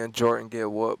tired of seeing Jordan get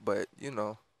whooped, but you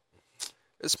know,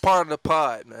 it's part of the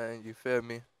pod, man. You feel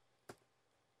me?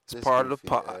 It's this part of the goofy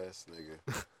pod. ass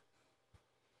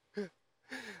nigga.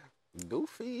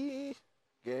 Goofy.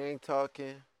 Gang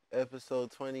Talking,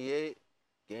 episode 28.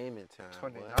 Gaming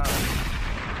time. boy.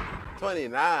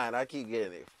 29. I keep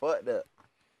getting it fucked up.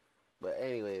 But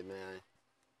anyway, man,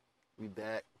 we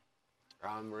back.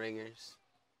 I'm Ringers.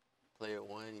 Player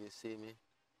 1, you see me?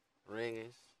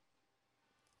 Ringers.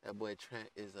 That boy Trent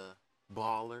is a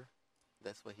baller.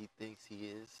 That's what he thinks he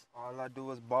is. All I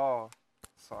do is ball,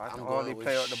 so I can I'm only going with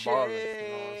play with the ballers. You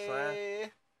know what I'm saying?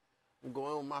 Shea. I'm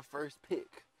going with my first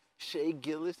pick. Shea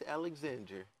Gillis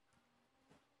Alexander.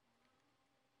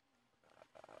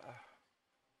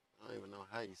 I don't even know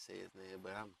how you say his name,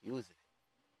 but I'm using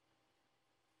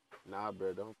it. Nah,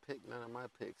 bro, don't pick none of my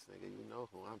picks, nigga. You know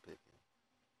who I'm picking.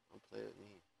 Don't play with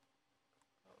me.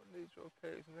 I don't need your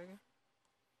picks, nigga.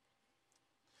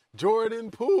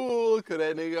 Jordan Poole, cause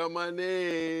that nigga on my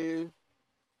name.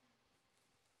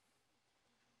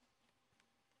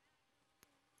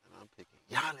 And I'm picking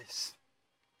Giannis.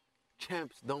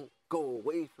 Champs don't go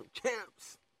away from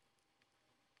champs.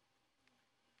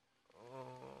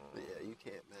 Yeah, you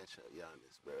can't match up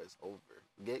Giannis, bro. It's over.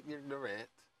 Get your Durant.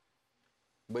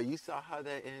 But you saw how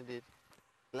that ended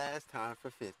last time for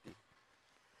 50.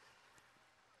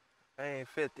 I ain't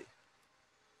 50.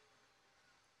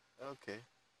 Okay.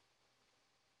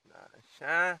 Nah,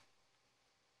 shine.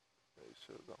 Make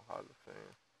sure it's on Hall of Fame.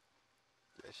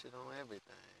 That shit on everything.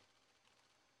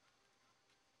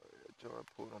 Oh, yeah, Jordan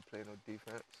Poole don't play no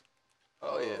defense.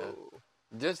 Oh,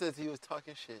 yeah. Just as he was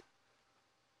talking shit.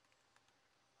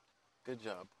 Good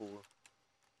job, Poole.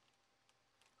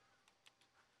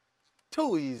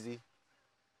 Too easy.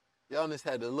 Giannis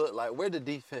had to look like, where the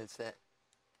defense at?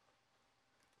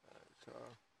 So,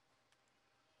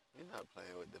 You're not playing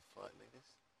with the fuck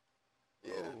niggas.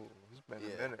 Yeah. oh, it's been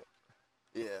Yeah. a minute.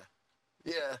 Yeah.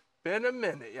 Yeah. Been a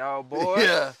minute, y'all, boy.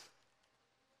 Yeah.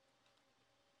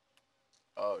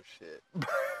 Oh, shit.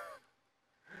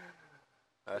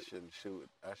 I shouldn't shoot.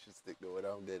 I should stick to what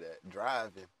I'm good at.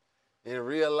 Driving. In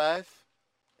real life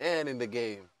and in the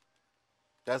game.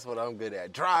 That's what I'm good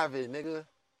at. Driving, nigga.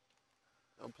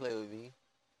 Don't play with me.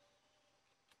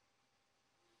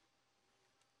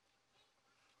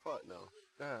 Fuck no.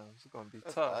 Damn, it's gonna be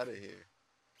That's tough. out of here.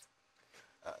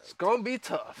 It's gonna be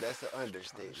tough. That's an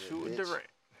understatement, Shoot bitch. Durant.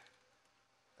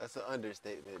 That's an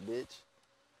understatement, bitch.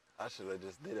 I should have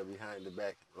just did it behind the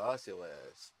back and lost your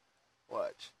ass.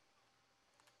 Watch.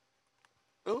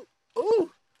 Ooh,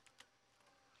 ooh.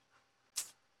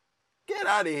 Get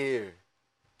out of here.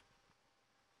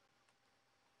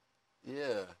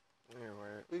 Yeah.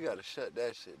 Anyway, We gotta shut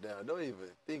that shit down. Don't even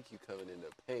think you coming in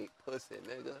the paint, pussy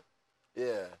nigga.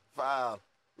 Yeah, foul.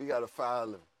 We gotta foul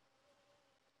him.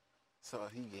 So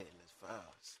he getting his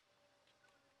fouls.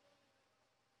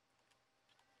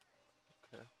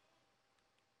 okay.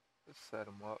 Let's set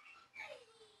him up.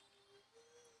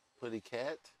 Putty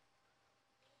cat.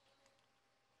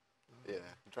 Yeah,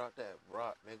 drop that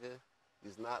rock, nigga.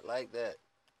 He's not like that.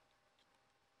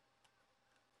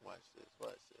 Watch this,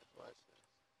 watch this, watch this.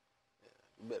 Yeah,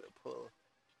 you better pull.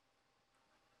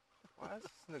 Why is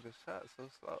this nigga shot so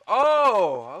slow?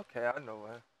 Oh, okay, I know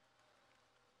what.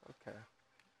 Okay,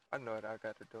 I know what I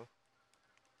got to do.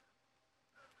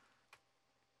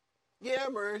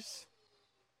 Yammers.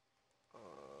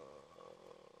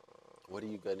 What are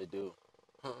you gonna do?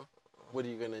 Huh? What are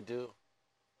you gonna do?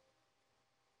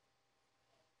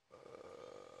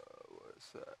 What's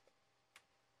that?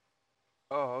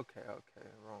 Oh, okay,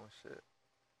 wrong shit.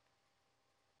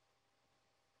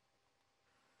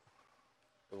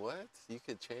 What? You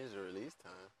could change the release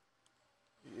time.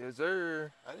 Yes,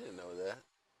 sir. I didn't know that.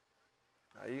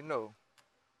 Now you know.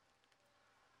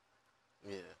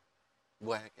 Yeah.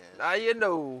 Whack ass. Now you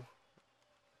know.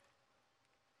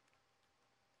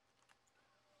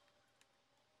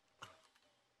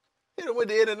 Hit him with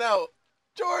the in and out.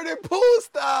 Jordan Poole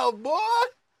style, boy.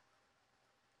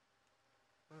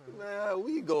 Man,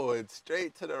 we going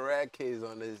straight to the rat cage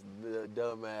on this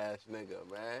dumbass nigga,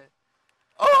 man.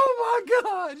 Oh my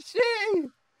God, she.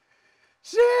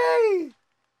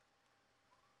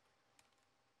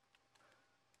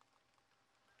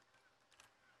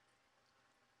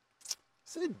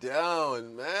 Sit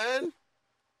down, man.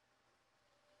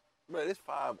 Bro, it's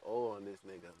 5-0 on this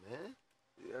nigga, man.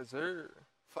 Yes, sir.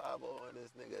 5-0 on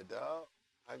this nigga, dog.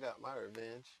 I got my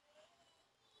revenge.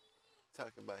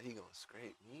 Talking about he gonna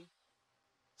scrape me.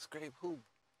 Scrape who?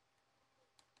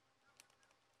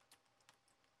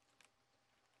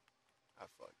 I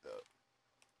fucked up.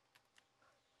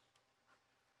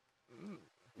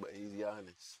 But he's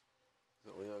Giannis.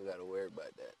 So we don't gotta worry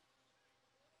about that.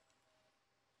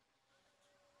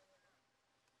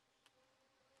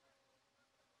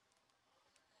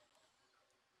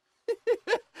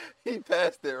 He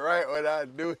passed it right when I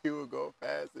knew he was gonna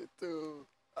pass it too.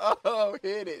 Oh,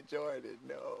 hit it, Jordan.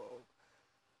 No.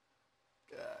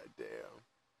 God damn.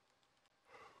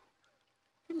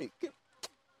 Give.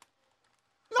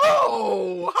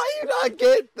 No! How you not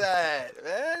get that,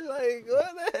 man? Like,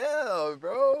 what the hell,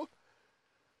 bro?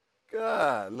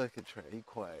 God, look at Trey. He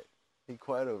quiet. He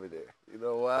quiet over there. You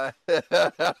know why?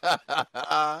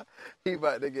 He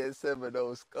about to get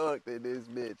 7-0 skunked in this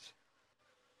bitch.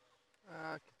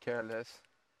 I could care less.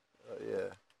 Oh,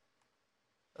 yeah.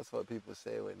 That's what people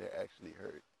say when they're actually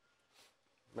hurt.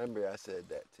 Remember I said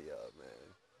that to y'all,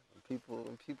 man.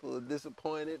 When people are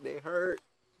disappointed, they hurt,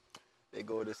 they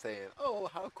go to saying, oh,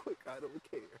 how quick, I don't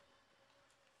care.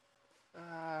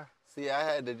 See, I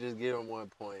had to just give him 1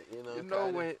 point, you know? You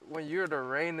know, when you're the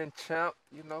reigning champ,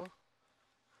 you know,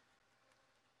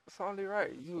 it's only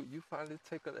right. You finally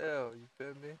take an L, you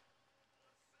feel me?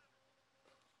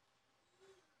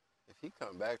 If he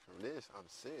come back from this, I'm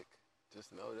sick.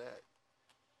 Just know that.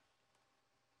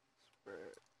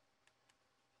 Spread.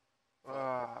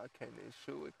 I can't even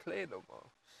shoot with Clay no more.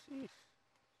 Sheesh.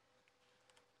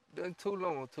 Been too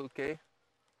long, 2K.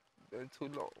 Been too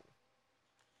long.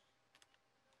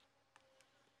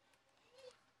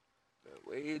 Been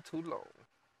way too long.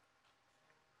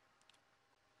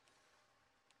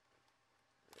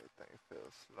 Everything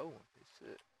feels slow with this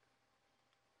shit.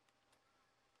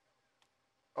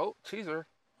 Oh, cheeser.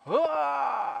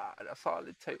 Ah, that's all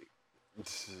it takes.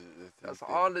 That's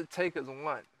all it takes is one. You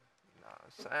know what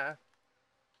I'm saying?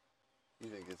 You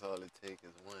think it's all it takes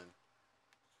is one?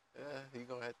 Yeah, he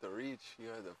gonna have to reach. You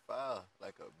gonna have to foul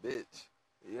like a bitch.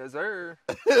 Yes, sir.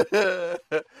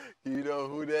 You know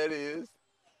who that is?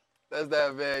 That's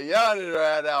that man Giannis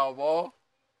right now, boy.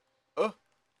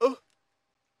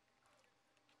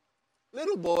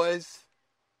 Little boys,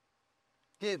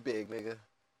 get big, nigga.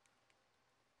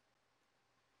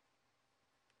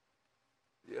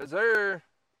 Yes, sir.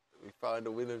 We found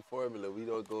a winning formula. We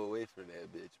don't go away from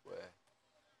that bitch, boy.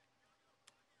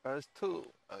 That's two.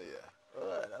 Oh, yeah.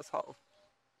 That's all.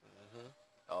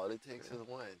 All it takes is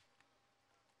one.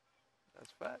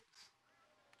 That's facts.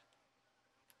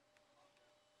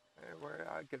 Hey, where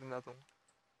I get another one.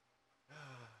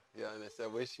 Giannis, I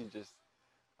wish you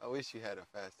had a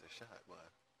faster shot, but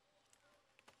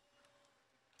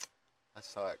I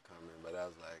saw it coming, but I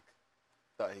was like,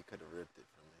 thought he could have ripped it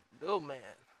from me. Little man.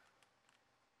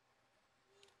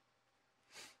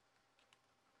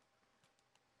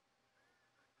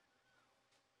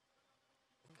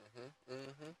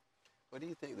 What do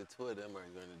you think the two of them are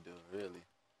going to do, really?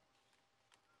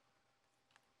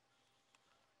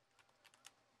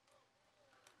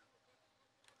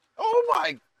 Oh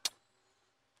my!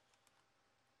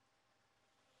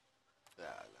 Nah,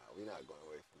 we're not going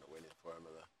away from the winning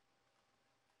formula.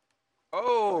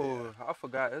 Oh, I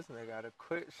forgot this nigga got a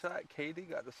quick shot. KD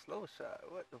got a slow shot.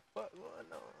 What the fuck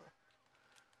going on?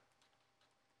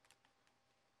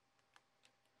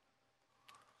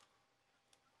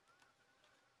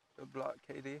 The block,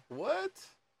 KD. What?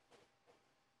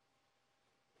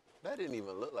 That didn't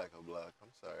even look like a block. I'm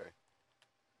sorry.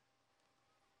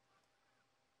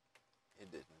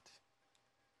 It didn't.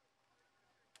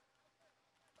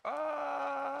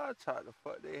 Ah, tried to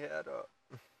fuck their head up.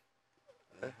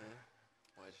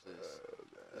 Watch this.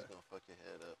 He's gonna fuck your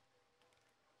head up.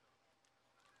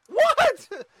 What?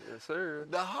 Yes, sir.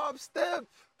 The hop step?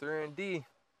 3 and D.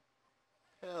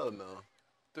 Hell no.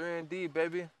 3 and D,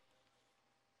 baby.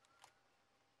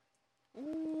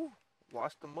 Ooh,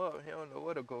 washed him up. He don't know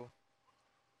where to go.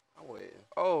 I'm waiting.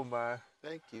 Oh my.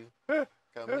 Thank you.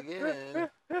 Come again.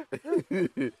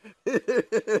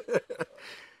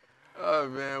 Oh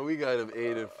man, we got him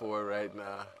 8-4 right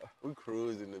now. We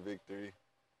cruising to victory.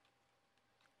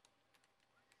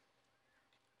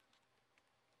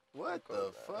 What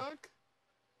the fuck?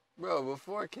 Bro,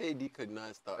 before KD could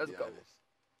not stop Let's Giannis. go.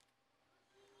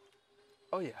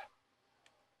 Oh yeah.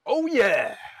 Oh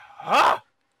yeah. Ah.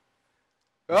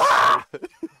 Ah.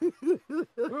 You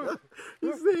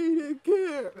say he didn't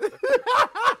care.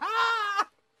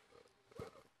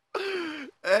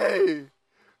 Hey,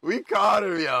 we caught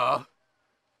him, y'all.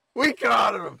 We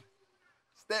caught him.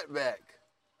 Step back.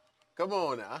 Come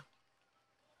on now.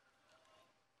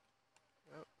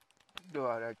 Do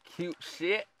all that cute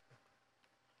shit.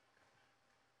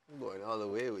 I'm going all the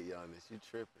way with Giannis. You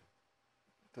tripping.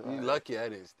 Do all You that- lucky I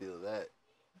didn't steal that.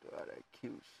 Do all that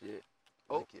cute shit.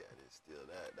 Oh. Lucky I didn't steal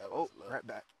that. That Oh, was luck. right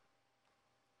back.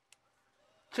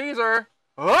 Cheeser.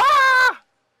 Ah!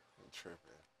 I'm tripping.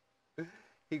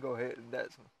 He gonna hit the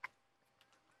next one.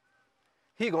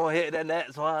 He gonna hit the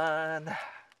next one.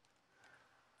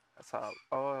 That's how.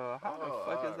 Oh, how the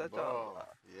fuck is that, y'all? ball.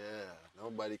 Yeah,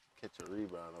 nobody can catch a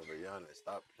rebound over Giannis.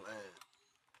 Stop playing.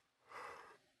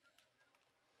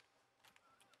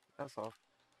 That's off.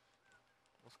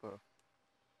 Let's go.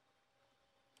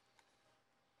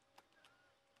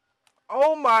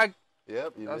 Oh my!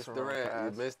 Yep, you That's missed a the wrong rant.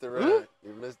 pass. You missed the rant.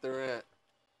 You missed the rant.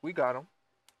 We got him.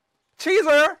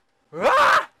 Cheeser!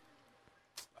 Ah!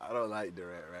 I don't like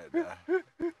Durant right now.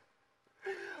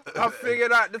 I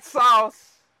figured out the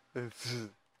sauce.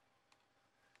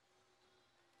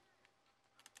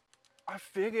 I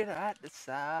figured out the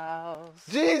sauce.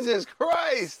 Jesus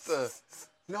Christ!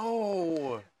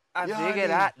 No. I Yanni.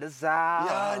 figured out the sauce.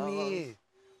 Yanni.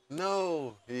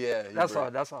 No. Yeah. That's all.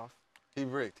 That's off. He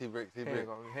bricked. He bricked. He He ain't bricked.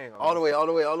 gonna All the miss. way. All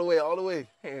the way. All the way. All the way.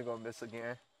 He ain't gonna miss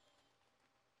again.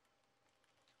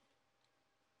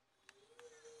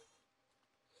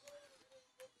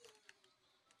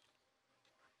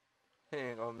 He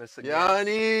ain't gonna miss again.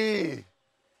 Yanni.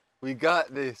 We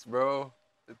got this, bro.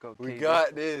 Let's go, We KD.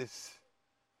 got this.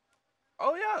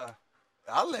 Oh yeah.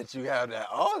 I'll let you have that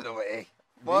all the way.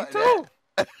 Me Fuck too.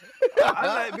 that.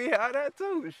 I let me have that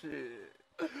too. Shit.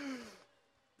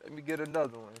 Let me get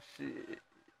another one. Shit.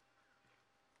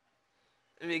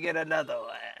 Let me get another one.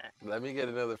 Let me get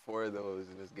another 4 of those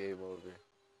and this game over.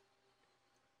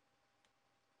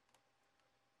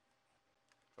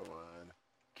 Come on.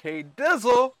 K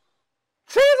Dizzle.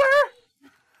 Cheeser.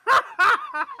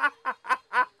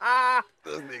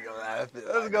 This nigga laughing.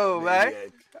 Let's like go, a man.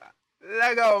 maniac.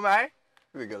 Let go, man.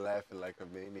 Nigga laughing like a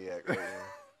maniac right now.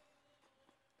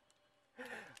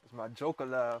 It's my Joker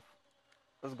laugh.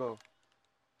 Let's go.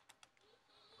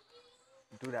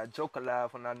 Do that Joker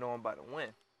laugh when I know I'm about to win.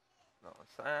 Know what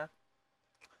I'm saying?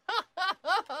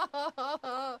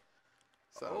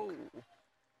 So, Oh.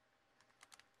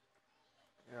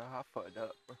 Yeah, I fucked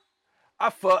up. I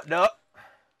fucked up.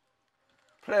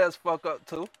 Players fuck up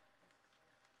too.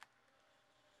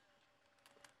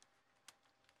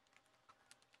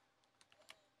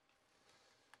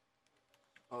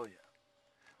 Oh yeah.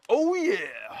 Oh yeah.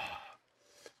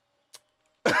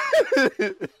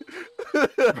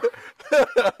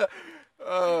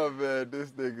 oh man,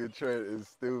 this nigga Trent is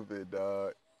stupid,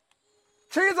 dog.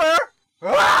 Cheeser.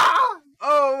 Ah!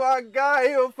 Oh my God,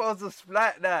 he was supposed to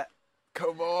splat that.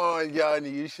 Come on, Yanni.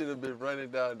 You should have been running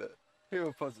down the. He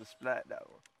was supposed to splat that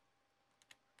one.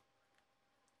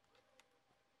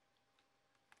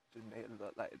 Just made it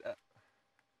look like that.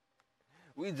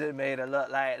 We just made it look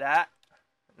like that.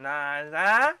 Nah.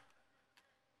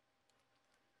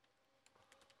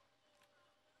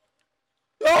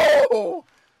 No!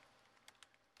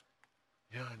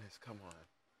 Giannis, come on.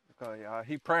 Go, y'all.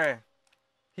 He praying.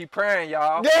 He praying,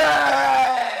 y'all.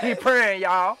 Yeah! He praying,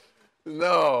 y'all.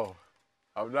 No.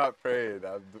 I'm not praying.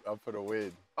 I'm for the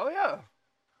win. Oh, yeah.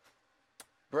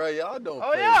 Bro, y'all don't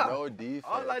Oh, play yeah. no defense.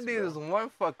 All I need is one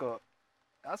fuck up.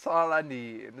 That's all I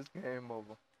need, and this game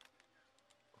over.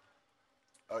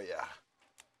 Oh, yeah.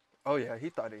 Oh, yeah. He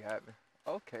thought he had me.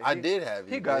 Okay. I did have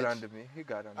you, He got bitch. under me. He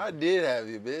got under I me. did have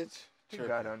you, bitch. He Tripping.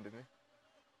 got under me.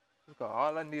 Look,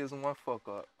 all I need is one fuck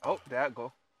up. Oh, there I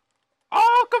go.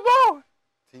 Oh, come on.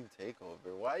 Team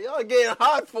takeover. Why y'all getting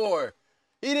hot for?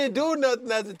 He didn't do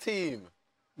nothing as a team.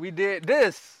 We did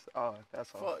this. Oh,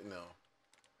 that's all. Fuck no.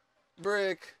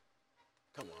 Brick.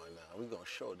 Come on now. We gonna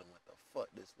show them what the fuck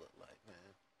this look like,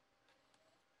 man.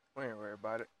 We ain't worried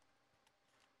about it.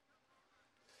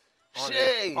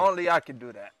 Shay! Only I can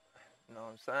do that. You know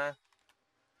what I'm saying?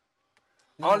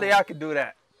 Only I can do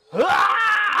that.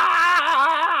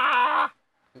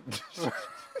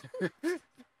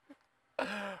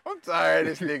 I'm tired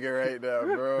of this nigga right now,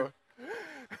 bro.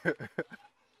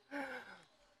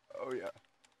 Oh, yeah.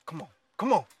 Come on.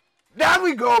 Come on. There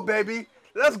we go, baby.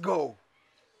 Let's go.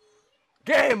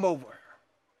 Game over.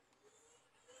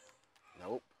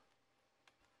 Nope.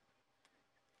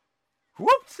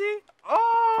 Whoopsie.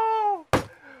 Oh.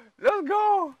 Let's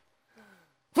go.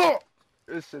 Fuck.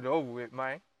 This shit over with,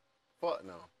 man. Fuck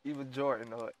no. Even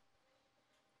Jordan know it.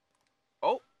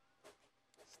 Oh.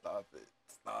 Stop it.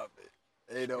 Stop it.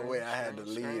 Ain't no way I had to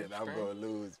lead and I'm gonna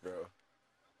lose, bro.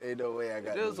 Ain't no way I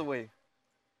got It to is a way.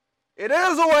 It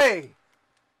is a way.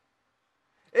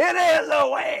 It is a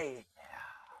way.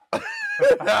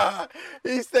 Nah,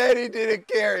 he said he didn't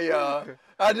care, y'all.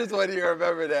 I just want you to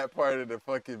remember that part of the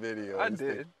fucking video. I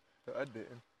did. I did.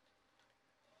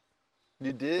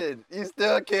 You did. You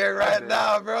still care right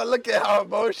now, bro. Look at how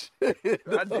emotional.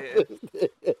 I did.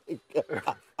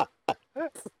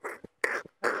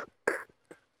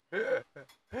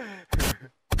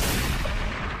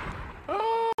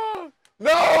 Oh,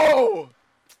 no!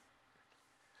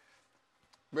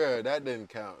 Bro, that didn't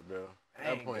count, bro.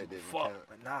 That point didn't count.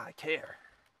 But nah, I care.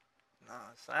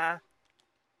 Nah, son.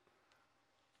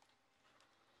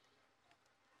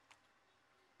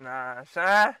 Nah,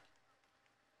 son.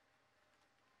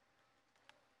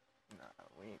 Nah,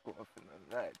 we ain't going for none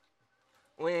of that.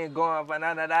 We ain't going for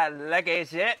none of that lucky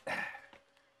shit.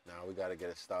 Nah, we gotta get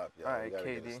a stop, y'all. All right, we gotta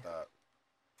get a KD. stop.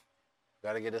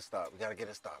 Gotta get a stop. We gotta get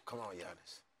a stop. Come on,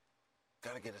 Giannis.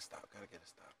 Gotta get a stop. Gotta get a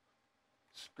stop.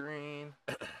 Screen.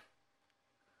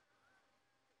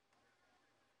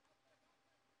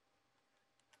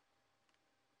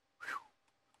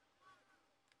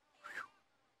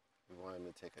 We want him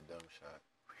to take a dumb shot.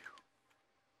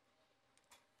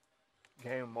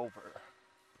 Game over.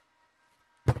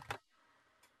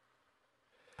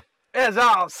 As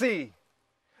I'll see,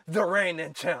 the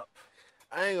reigning champ.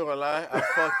 I ain't gonna lie. I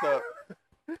fucked up.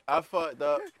 I fucked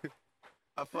up.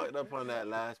 I fucked up on that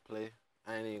last play.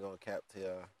 I ain't even gonna cap to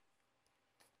y'all.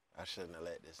 I shouldn't have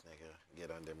let this nigga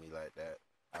get under me like that.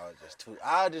 I was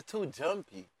just too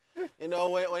jumpy. You know,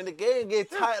 when the game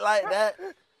get tight like that,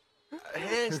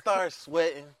 hands start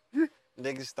sweating,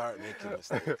 niggas start making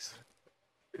mistakes.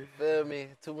 Feel me?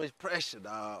 Too much pressure,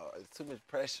 dog. It's too much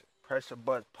pressure. Pressure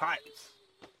bust pipes.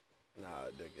 Nah,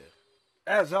 nigga.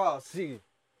 As y'all see,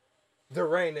 the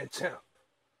reigning champ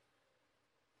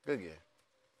Good game.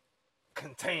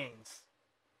 contains,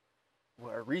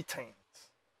 well, retains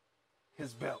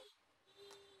his belt.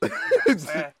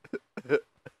 Yeah.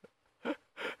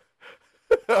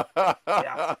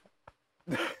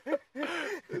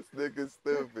 This nigga's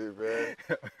stupid, man.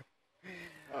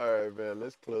 All right, man.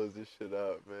 Let's close this shit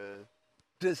out, man.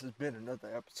 This has been another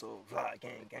episode of Vlog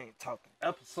Gang Talking.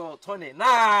 Episode 29.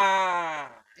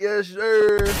 Yes,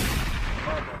 sir.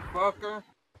 Motherfucker.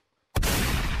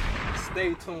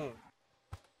 Stay tuned.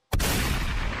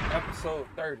 Episode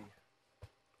 30.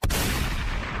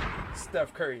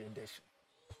 Steph Curry edition.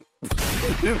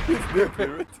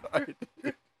 Retarded.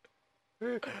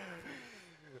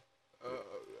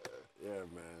 Yeah,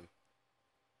 man.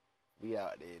 We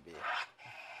out there,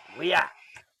 bitch. We out.